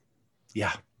fun.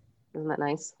 Yeah. Isn't that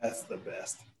nice? That's the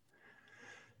best.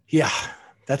 Yeah.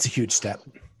 That's a huge step.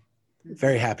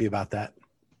 Very happy about that.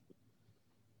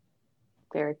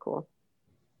 Very cool.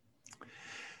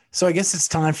 So I guess it's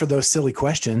time for those silly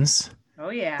questions. Oh,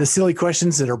 yeah. The silly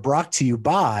questions that are brought to you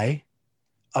by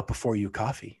Up Before You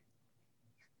Coffee.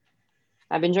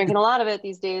 I've been drinking a lot of it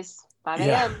these days. 5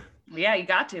 a.m. Yeah, you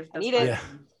got to. I need it. Yeah.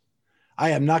 I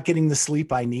am not getting the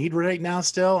sleep I need right now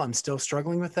still. I'm still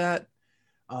struggling with that.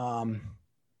 I'm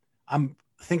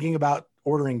thinking about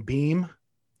ordering Beam,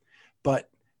 but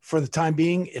for the time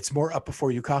being, it's more Up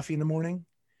Before You Coffee in the morning.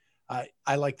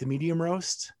 I like the medium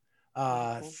roast.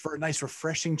 For a nice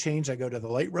refreshing change, I go to the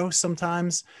light roast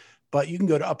sometimes, but you can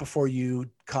go to Up Before You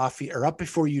Coffee or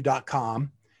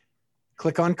upbeforeyou.com,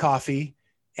 click on coffee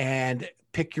and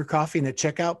pick your coffee, and at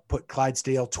checkout, put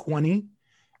Clydesdale 20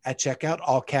 at checkout,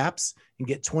 all caps, and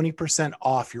get 20%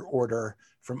 off your order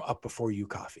from Up Before You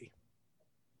Coffee.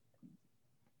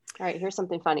 All right, here's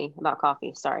something funny about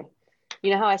coffee. Sorry.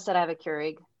 You know how I said I have a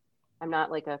Keurig? I'm not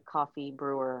like a coffee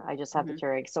brewer. I just have the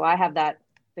Keurig. So I have that.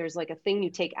 There's like a thing you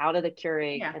take out of the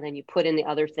Keurig and then you put in the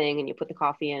other thing and you put the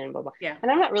coffee in and blah, blah. Yeah. And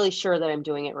I'm not really sure that I'm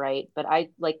doing it right, but I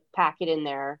like pack it in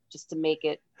there just to make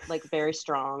it like very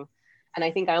strong. And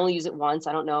I think I only use it once.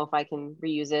 I don't know if I can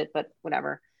reuse it, but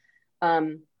whatever.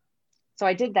 So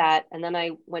I did that. And then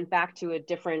I went back to a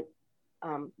different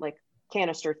like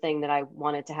canister thing that I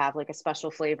wanted to have, like a special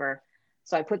flavor.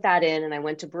 So I put that in and I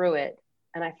went to brew it.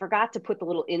 And I forgot to put the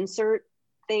little insert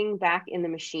thing back in the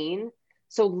machine.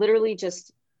 So literally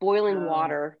just boiling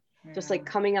water, just like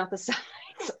coming out the sides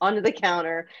onto the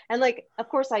counter. And like, of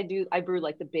course I brew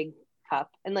like the big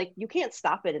cup and like, you can't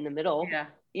stop it in the middle. Yeah.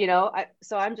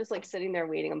 So I'm just like sitting there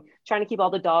waiting. I'm trying to keep all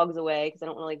the dogs away because I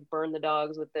don't want to like burn the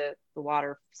dogs with the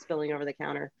water spilling over the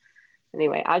counter.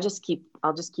 Anyway, I'll just keep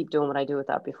doing what I do with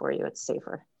Up Before You. It's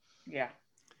safer. Yeah.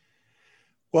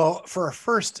 Well, for our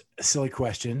first silly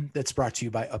question that's brought to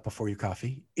you by Up Before You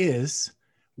Coffee is,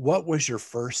 what was your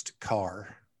first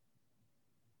car?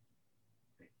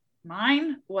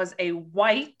 Mine was a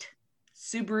white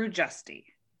Subaru Justy.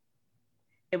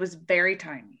 It was very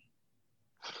tiny,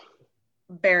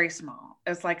 very small.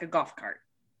 It was like a golf cart.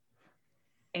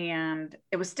 And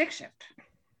it was stick shift.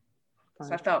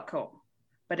 So I felt cool.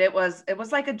 But it was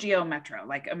like a Geo Metro.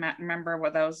 Like, remember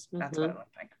what those, that's what it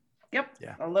looked like. Yep.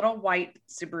 Yeah. A little white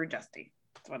Subaru Justy.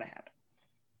 That's what I had.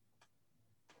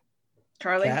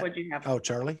 Charlie, Kat? what'd you have? Oh,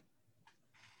 Charlie?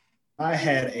 I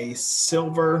had a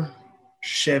silver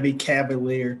Chevy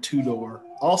Cavalier 2-door,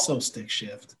 also stick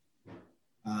shift,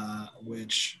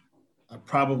 which I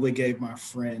probably gave my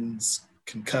friends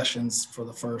concussions for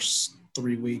the first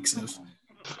 3 weeks of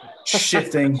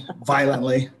shifting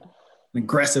violently and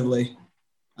aggressively.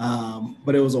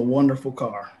 But it was a wonderful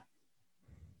car.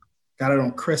 Got it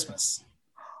on Christmas.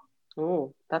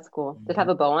 Oh, that's cool. Did it have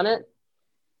a bow on it?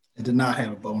 It did not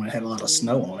have a bow on it. It had a lot of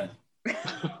snow on it.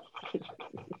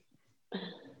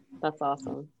 That's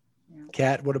awesome.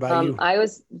 Kat, what about you? I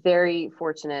was very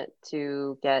fortunate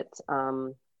to get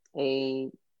an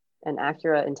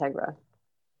Acura Integra.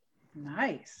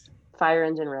 Nice. Fire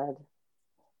engine red.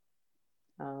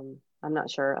 I'm not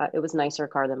sure. It was a nicer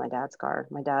car than my dad's car.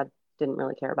 My dad didn't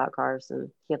really care about cars, and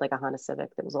he had like a Honda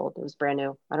Civic that was old. It was brand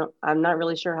new. I'm not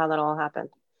really sure how that all happened,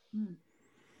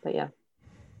 but yeah.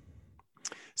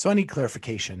 So I need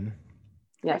clarification.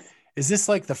 Yes. Is this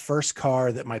like the first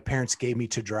car that my parents gave me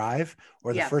to drive,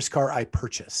 or the first car I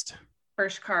purchased?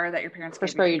 First car that your parents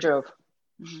first car you drove.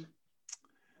 Mm-hmm.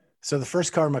 So the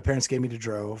first car my parents gave me to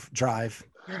drive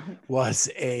was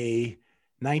a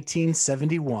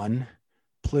 1971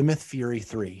 Plymouth Fury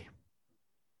 3.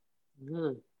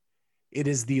 Mm. It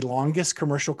is the longest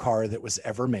commercial car that was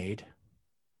ever made.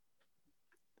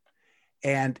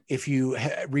 And if you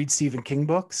read Stephen King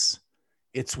books,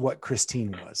 it's what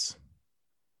Christine was.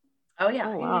 Oh yeah.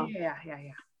 Oh, wow. Yeah.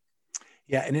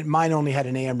 Yeah, and mine only had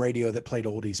an AM radio that played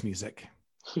oldies music.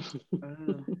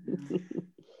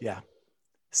 Yeah.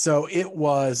 So it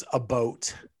was a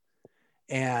boat.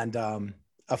 And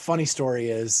a funny story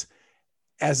is,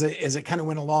 as it kind of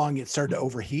went along, it started to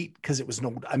overheat because it was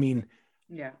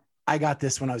I got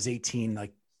this when I was 18,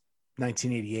 like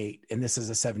 1988, and this is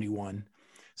a 71.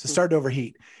 So it started to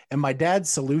overheat. And my dad's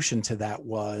solution to that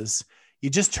was you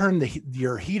just turn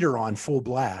your heater on full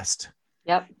blast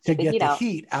to get the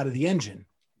heat out of the engine.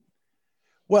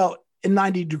 Well, in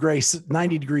 90 degree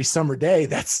summer day,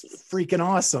 that's freaking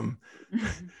awesome.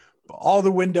 All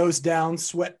the windows down,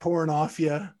 sweat pouring off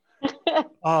you.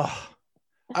 Oh,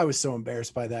 I was so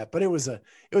embarrassed by that, but it was a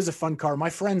fun car.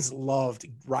 My friends loved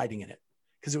riding in it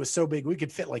because it was so big. We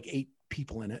could fit like 8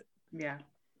 people in it. Yeah.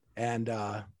 And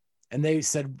they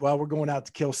said, well, we're going out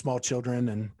to kill small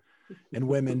children and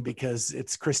women because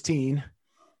it's Christine.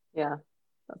 Yeah.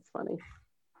 That's funny.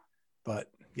 But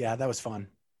yeah, that was fun.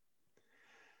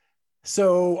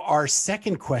 So our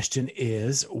second question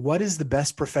is, what is the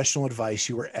best professional advice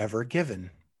you were ever given?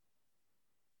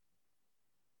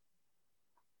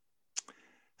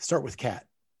 Start with Kat.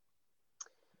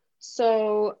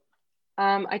 So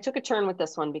I took a turn with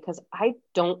this one because I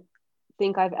don't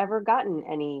think I've ever gotten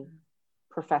any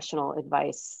professional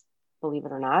advice, believe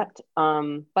it or not.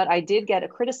 But I did get a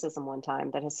criticism one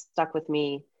time that has stuck with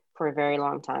me for a very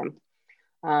long time.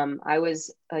 I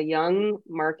was a young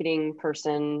marketing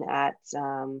person at, I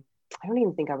don't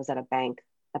even think I was at a bank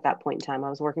at that point in time. I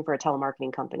was working for a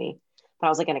telemarketing company, but I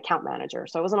was like an account manager.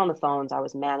 So I wasn't on the phones. I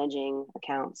was managing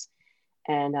accounts,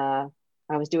 and I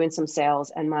was doing some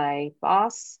sales, and my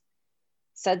boss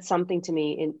said something to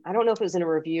me, and I don't know if it was in a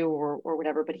review or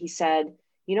whatever, but he said,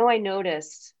 I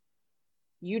noticed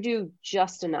you do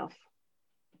just enough.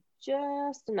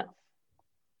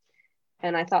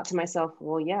 And I thought to myself,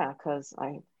 well, yeah, because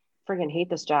I friggin' hate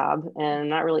this job and I'm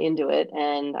not really into it.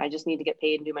 And I just need to get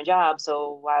paid and do my job.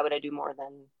 So why would I do more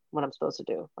than what I'm supposed to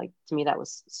do? Like, to me, that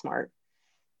was smart,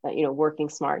 working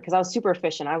smart. Because I was super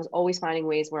efficient. I was always finding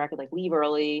ways where I could like leave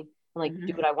early and like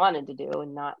do what I wanted to do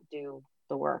and not do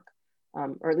the work,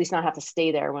 or at least not have to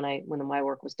stay there when my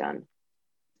work was done.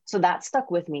 So that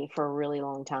stuck with me for a really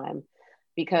long time,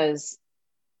 because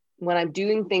when I'm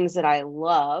doing things that I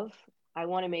love, I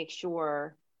want to make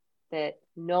sure that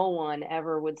no one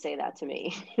ever would say that to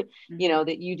me,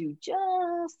 that you do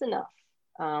just enough.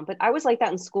 But I was like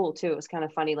that in school too. It was kind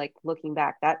of funny, like looking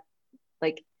back, that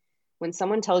like when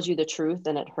someone tells you the truth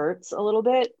and it hurts a little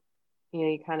bit,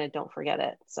 you kind of don't forget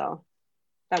it. So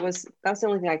that was the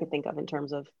only thing I could think of in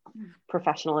terms of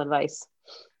professional advice,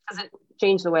 because it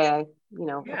changed the way I,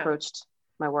 approached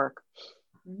my work.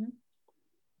 Mm-hmm.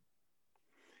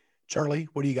 Charlie,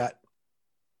 what do you got?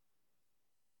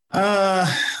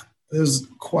 There's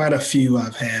quite a few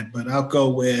I've had, but I'll go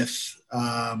with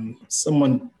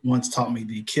someone once taught me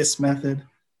the KISS method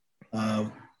of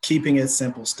keeping it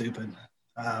simple, stupid,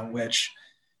 which,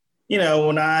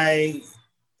 when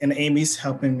and Amy's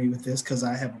helping me with this because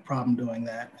I have a problem doing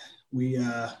that. We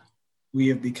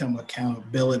have become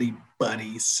accountability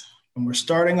buddies, and we're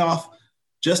starting off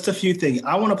just a few things.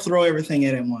 I want to throw everything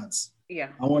in at once. Yeah.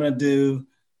 I want to do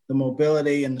the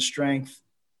mobility and the strength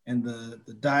and the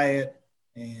diet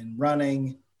and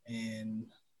running, and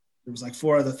there was like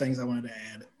 4 other things I wanted to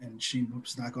add, and she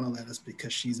was not going to let us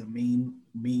because she's a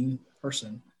mean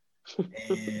person.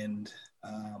 And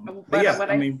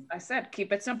I said,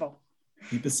 keep it simple.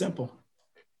 Keep it simple.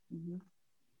 Mm-hmm.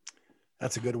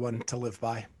 That's a good one to live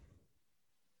by.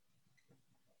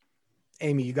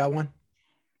 Amy, you got one?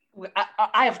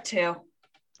 I have 2.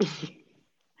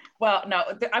 Well, no,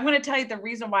 I'm going to tell you the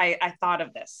reason why I thought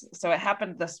of this. So it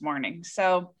happened this morning.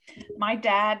 So my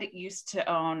dad used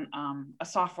to own a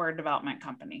software development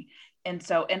company. And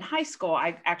so in high school,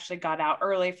 I actually got out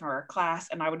early for a class,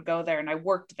 and I would go there and I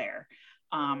worked there.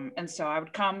 And so I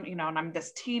would come, and I'm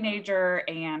this teenager,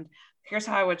 and here's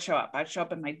how I would show up. I'd show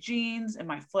up in my jeans and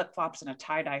my flip-flops and a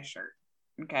tie-dye shirt.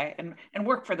 Okay. And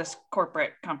work for this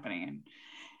corporate company.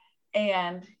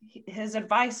 And his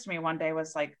advice to me one day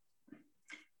was like,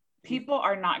 people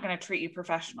are not going to treat you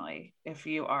professionally if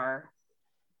you are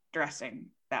dressing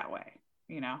that way,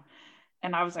 you know?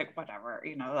 And I was like, whatever,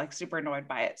 you know, like super annoyed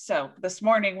by it. So this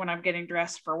morning when I'm getting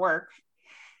dressed for work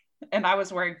and I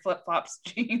was wearing flip-flops,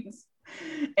 jeans,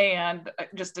 and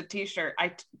just a t-shirt,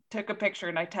 I took a picture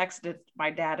and I texted my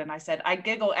dad and I said, I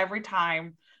giggle every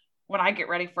time when I get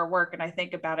ready for work and I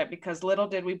think about it, because little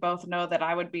did we both know that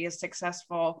I would be a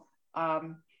successful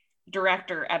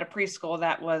director at a preschool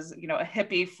that was, you know, a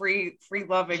hippie, free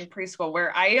loving preschool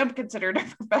where I am considered a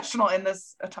professional in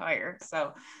this attire.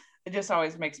 So it just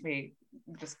always makes me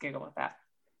just giggle at that.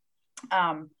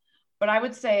 But I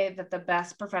would say that the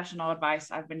best professional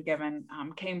advice I've been given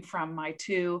came from my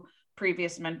two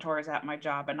previous mentors at my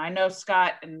job. And I know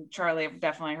Scott and Charlie have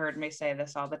definitely heard me say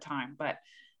this all the time, but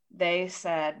they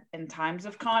said, in times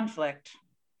of conflict,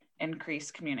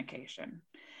 increase communication.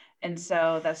 And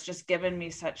so that's just given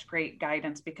me such great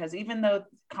guidance, because even though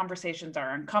conversations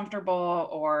are uncomfortable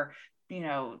or, you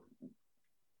know,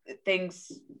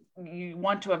 things you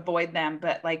want to avoid them,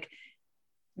 but like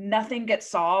nothing gets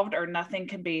solved or nothing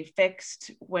can be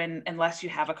fixed unless you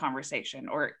have a conversation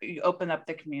or you open up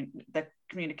the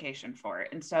communication for it.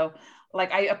 And so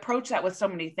like I approach that with so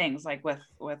many things, like with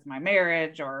my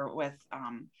marriage or with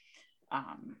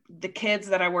the kids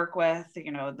that I work with,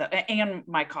 you know, and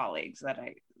my colleagues that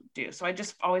I do. So I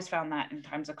just always found that in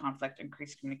times of conflict,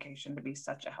 increased communication to be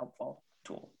such a helpful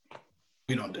tool.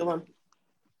 We don't do that.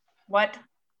 What?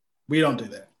 We don't do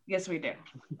that. Yes, we do.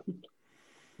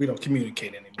 We don't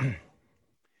communicate anymore.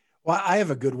 Well, I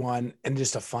have a good one and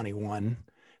just a funny one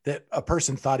that a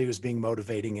person thought he was being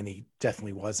motivating and he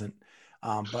definitely wasn't.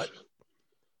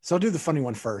 So I'll do the funny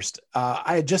one first.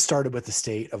 I had just started with the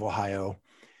state of Ohio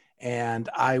and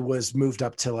I was moved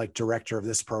up to like director of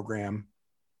this program.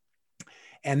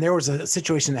 And there was a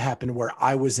situation that happened where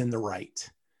I was in the right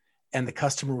and the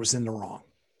customer was in the wrong.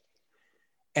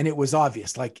 And it was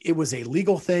obvious, like it was a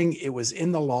legal thing. It was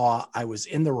in the law. I was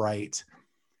in the right.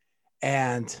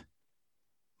 And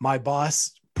my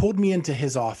boss pulled me into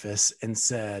his office and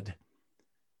said,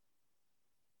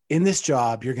 in this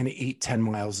job, you're going to eat 10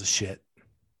 miles of shit.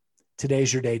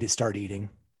 Today's your day to start eating.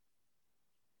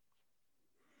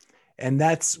 And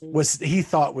that's what he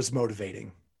thought was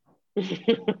motivating.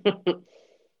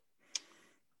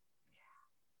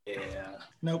 Yeah.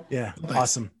 Nope. Yeah. Thanks.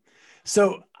 Awesome.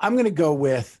 So I'm going to go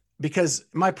with, because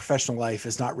my professional life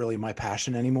is not really my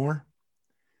passion anymore.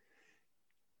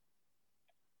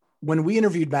 When we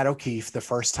interviewed Matt O'Keefe the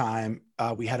first time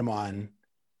we had him on,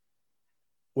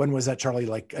 when was that, Charlie?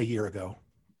 Like a year ago.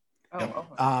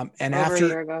 And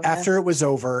after it was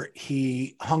over,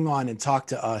 he hung on and talked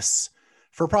to us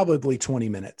for probably 20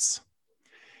 minutes.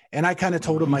 And I kind of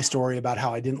told him my story about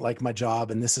how I didn't like my job.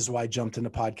 And this is why I jumped into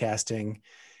podcasting.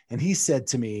 And he said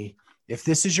to me, if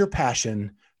this is your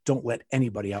passion, don't let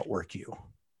anybody outwork you.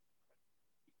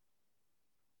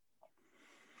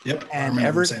 Yep. And I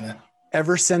remember saying that.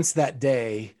 Ever since that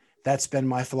day, that's been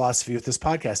my philosophy with this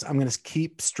podcast. I'm going to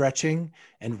keep stretching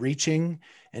and reaching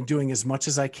and doing as much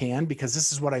as I can, because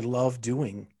this is what I love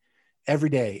doing every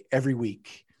day, every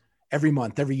week, every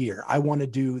month, every year. I want to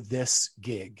do this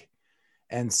gig.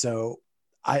 And so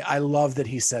I love that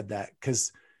he said that,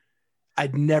 because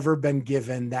I'd never been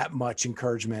given that much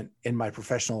encouragement in my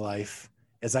professional life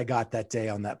as I got that day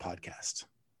on that podcast,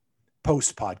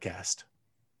 post podcast.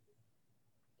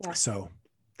 Yeah. So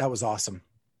that was awesome.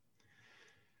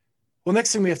 Well,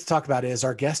 next thing we have to talk about is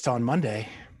our guest on Monday.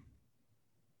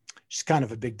 She's kind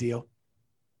of a big deal.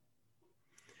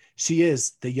 She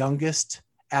is the youngest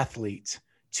athlete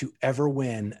to ever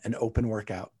win an open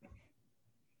workout.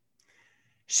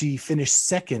 She finished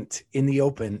second in the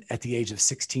open at the age of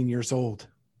 16 years old.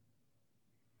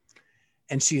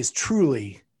 And she is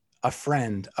truly a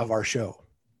friend of our show.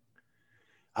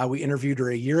 We interviewed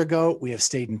her a year ago. We have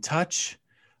stayed in touch.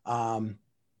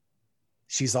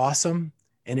 She's awesome.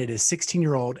 And it is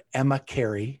 16-year-old Emma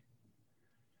Carey,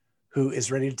 who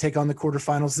is ready to take on the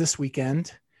quarterfinals this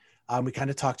weekend. We kind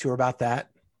of talked to her about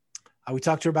that. We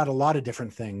talked to her about a lot of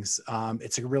different things.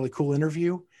 It's a really cool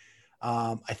interview.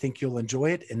 I think you'll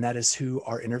enjoy it. And that is who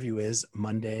our interview is,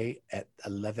 Monday at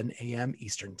 11 a.m.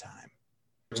 Eastern time.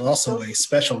 There's also a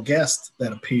special guest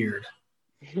that appeared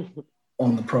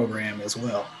on the program as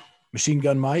well. Machine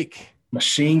Gun Mike.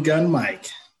 Machine Gun Mike.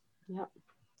 Yep.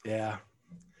 Yeah.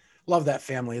 Love that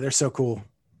family. They're so cool.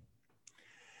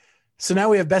 So now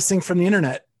we have best thing from the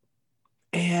internet.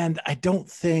 And I don't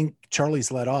think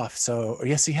Charlie's let off. So, or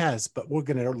yes, he has, but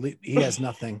he has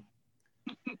nothing.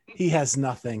 He has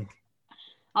nothing.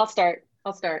 I'll start.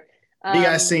 Have you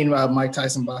guys seen Mike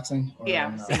Tyson boxing?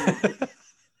 Yeah.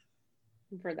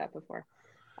 I've heard that before.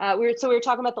 We were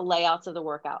talking about the layouts of the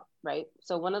workout, right?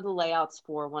 So one of the layouts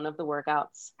for one of the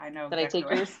workouts. I know. Did I take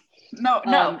yours? No,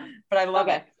 but I love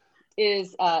it.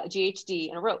 Is GHD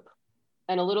and a rope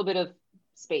and a little bit of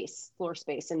space, floor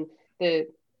space. And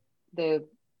the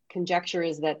conjecture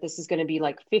is that this is going to be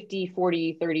like 50,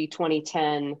 40, 30, 20,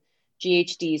 10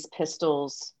 GHDs,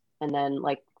 pistols, and then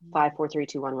like 5, 4, 3,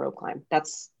 2, 1 rope climb.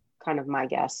 That's kind of my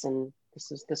guess. And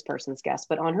this is this person's guess.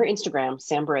 But on her Instagram,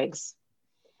 Sam Briggs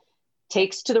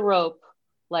takes to the rope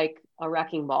like a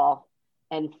wrecking ball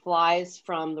and flies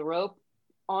from the rope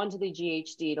onto the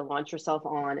GHD to launch herself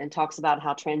on, and talks about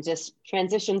how transitions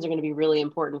are going to be really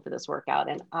important for this workout.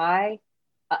 And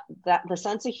that the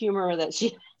sense of humor that she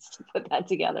has to put that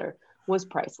together was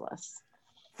priceless.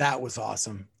 That was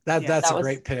awesome. That's a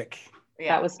great pick.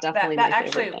 Yeah, that was definitely my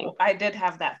favorite thing. I did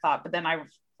have that thought, but then I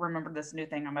remembered this new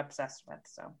thing I'm obsessed with.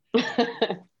 So,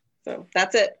 so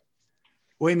that's it.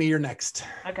 Amy, you're next.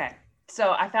 Okay.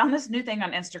 So I found this new thing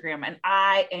on Instagram and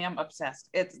I am obsessed.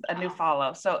 It's a new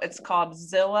follow. So it's called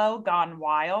Zillow Gone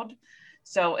Wild.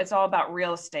 So it's all about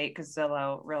real estate, because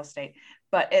Zillow, real estate,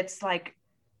 but it's like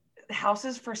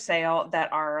houses for sale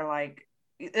that are like,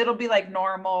 it'll be like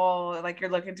normal, like you're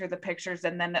looking through the pictures,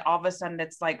 and then all of a sudden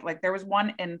it's like there was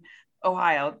one in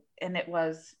Ohio and it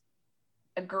was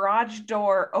a garage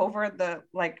door over the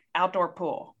like outdoor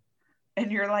pool.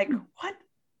 And you're like,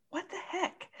 what the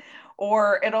heck?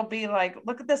 Or it'll be like,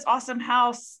 look at this awesome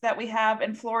house that we have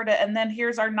in Florida, and then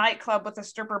here's our nightclub with a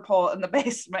stripper pole in the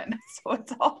basement. So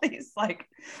it's all these like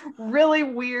really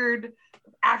weird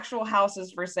actual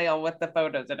houses for sale with the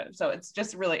photos in it. So it's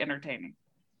just really entertaining.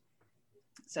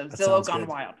 So Zillow Gone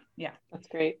Wild. Yeah. That's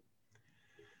great.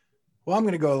 Well, I'm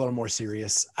going to go a little more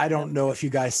serious. I don't know if you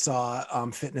guys saw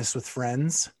Fitness with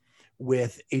Friends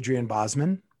with Adrian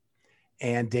Bosman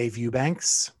and Dave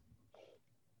Eubanks.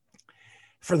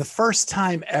 For the first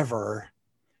time ever,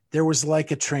 there was like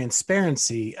a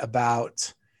transparency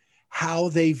about how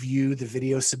they view the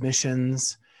video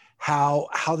submissions, how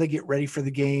they get ready for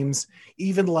the games,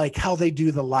 even like how they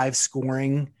do the live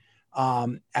scoring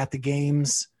at the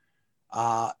games.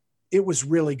 It was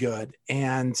really good.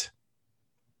 And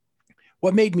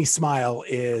what made me smile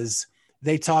is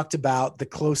they talked about the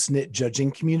close-knit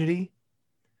judging community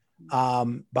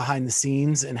behind the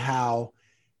scenes, and how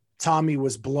Tommy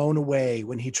was blown away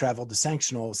when he traveled to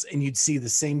sanctionals, and you'd see the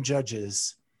same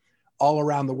judges all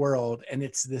around the world. And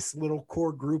it's this little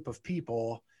core group of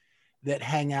people that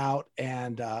hang out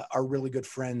and are really good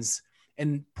friends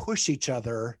and push each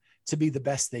other to be the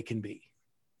best they can be.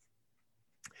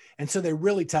 And so they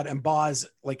really taught, and Boz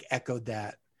like echoed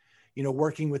that, you know,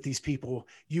 working with these people,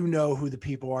 you know who the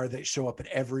people are that show up at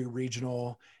every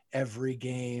regional, every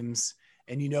games,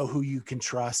 and you know who you can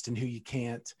trust and who you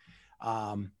can't.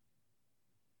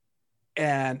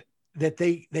 And that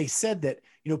they said that,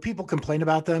 you know, people complain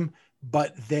about them,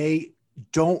 but they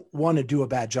don't want to do a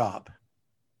bad job.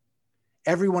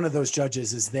 Every one of those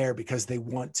judges is there because they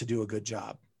want to do a good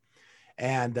job.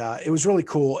 And it was really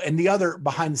cool. And the other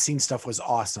behind the scenes stuff was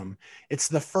awesome. It's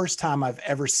the first time I've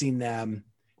ever seen them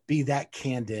be that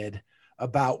candid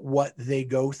about what they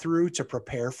go through to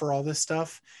prepare for all this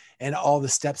stuff and all the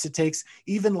steps it takes,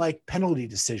 even like penalty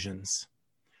decisions,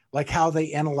 like how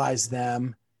they analyze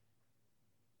them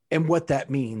and what that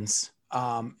means.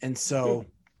 And so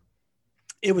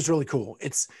it was really cool.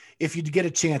 It's, if you get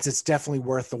a chance, it's definitely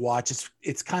worth the watch.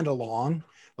 It's kind of long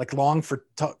for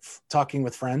talking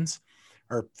with friends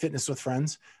or fitness with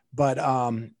friends, but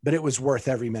it was worth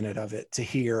every minute of it to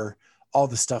hear all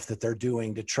the stuff that they're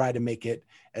doing to try to make it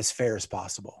as fair as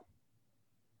possible.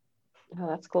 Oh,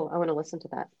 that's cool. I want to listen to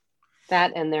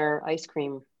that and their ice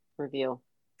cream review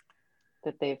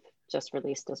that they've just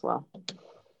released as well.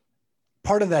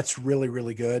 Part of that's really,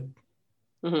 really good.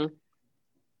 Mm-hmm. Man,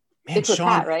 it's with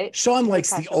Pat, right? Sean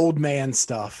likes the old man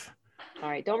stuff. All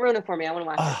right. Don't ruin it for me. I want to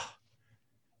watch it.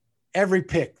 Every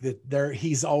pick that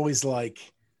he's always like,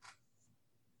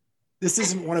 this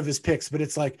isn't one of his picks, but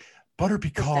it's like butter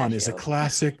pecan is a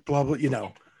classic, blah, blah, you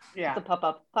know. Yeah. The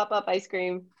pop-up ice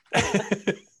cream.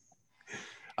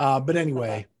 But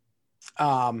anyway,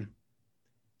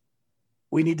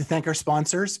 we need to thank our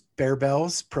sponsors, Bear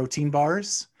Bells Protein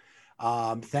Bars.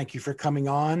 Thank you for coming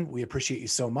on. We appreciate you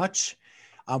so much.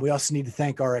 We also need to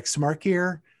thank RX Smart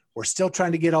Gear. We're still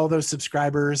trying to get all those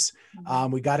subscribers.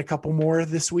 We got a couple more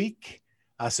this week.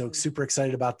 So super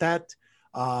excited about that.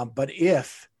 But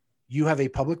if you have a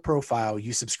public profile,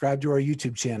 you subscribe to our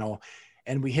YouTube channel,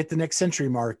 and we hit the next century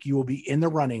mark, you will be in the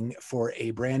running for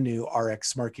a brand new RX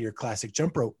Smart Gear Classic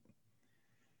Jump Rope.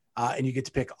 And you get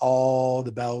to pick all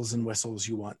the bells and whistles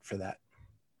you want for that.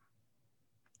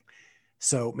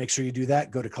 So make sure you do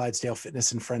that. Go to Clydesdale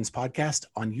Fitness and Friends podcast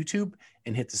on YouTube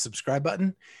and hit the subscribe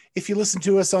button. If you listen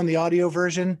to us on the audio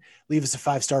version, leave us a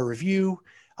 5-star review,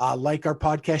 like our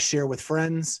podcast, share with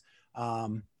friends.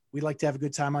 We like to have a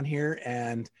good time on here,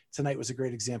 and tonight was a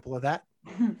great example of that.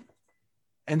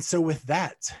 And so with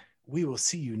that, we will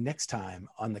see you next time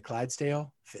on the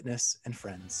Clydesdale Fitness and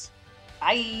Friends.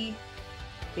 Bye.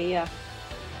 See ya.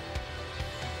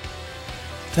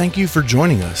 Thank you for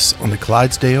joining us on the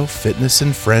Clydesdale Fitness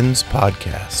and Friends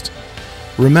podcast.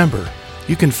 Remember,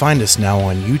 you can find us now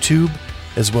on YouTube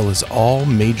as well as all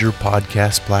major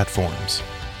podcast platforms.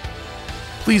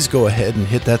 Please go ahead and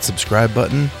hit that subscribe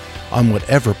button on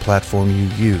whatever platform you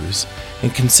use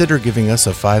and consider giving us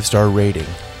a 5-star rating.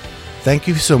 Thank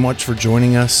you so much for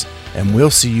joining us, and we'll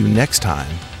see you next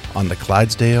time on the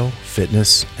Clydesdale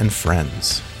Fitness and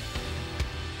Friends.